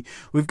BTT.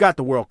 We've got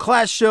the World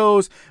Class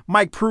shows,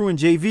 Mike Prue and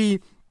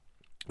JV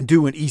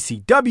do an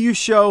ECW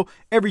show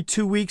every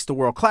 2 weeks. The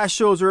World Class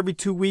shows are every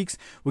 2 weeks.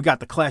 We got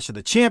the Clash of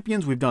the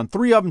Champions. We've done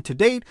 3 of them to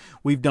date.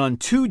 We've done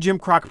 2 Jim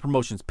Crockett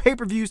Promotions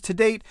pay-per-views to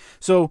date.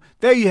 So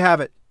there you have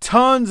it.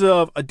 Tons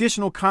of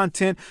additional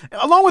content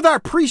along with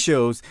our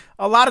pre-shows.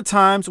 A lot of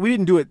times we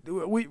didn't do it.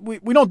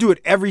 We don't do it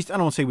every, I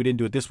don't want to say we didn't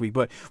do it this week,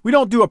 but we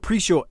don't do a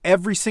pre-show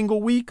every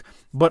single week.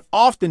 But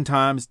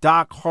oftentimes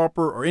Doc,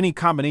 Harper, or any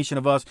combination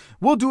of us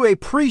will do a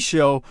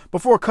pre-show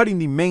before cutting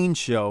the main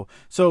show.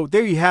 So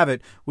there you have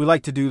it. We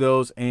like to do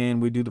those,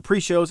 and we do the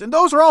pre-shows, and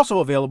those are also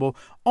available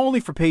only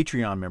for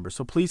Patreon members.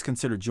 So please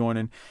consider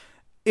joining.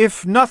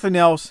 If nothing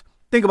else,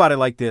 think about it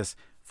like this.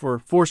 For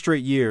 4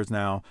 straight years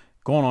now,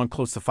 going on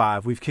close to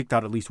 5, we've kicked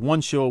out at least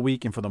 1 show a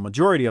week. And for the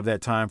majority of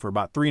that time, for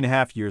about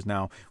 3.5 years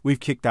now,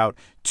 we've kicked out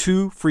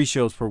 2 free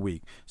shows per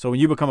week. So when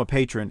you become a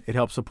patron, it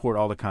helps support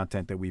all the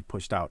content that we've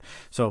pushed out.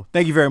 So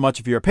thank you very much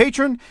if you're a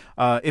patron.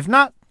 If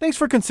not, thanks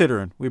for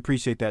considering. We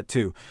appreciate that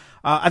too.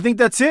 I think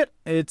that's it.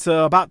 It's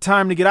about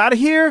time to get out of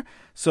here.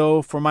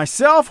 So for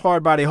myself,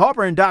 Hardbody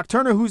Harper, and Doc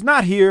Turner, who's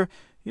not here,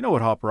 you know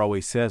what Harper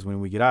always says when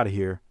we get out of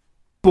here.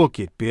 Book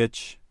it,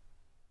 bitch.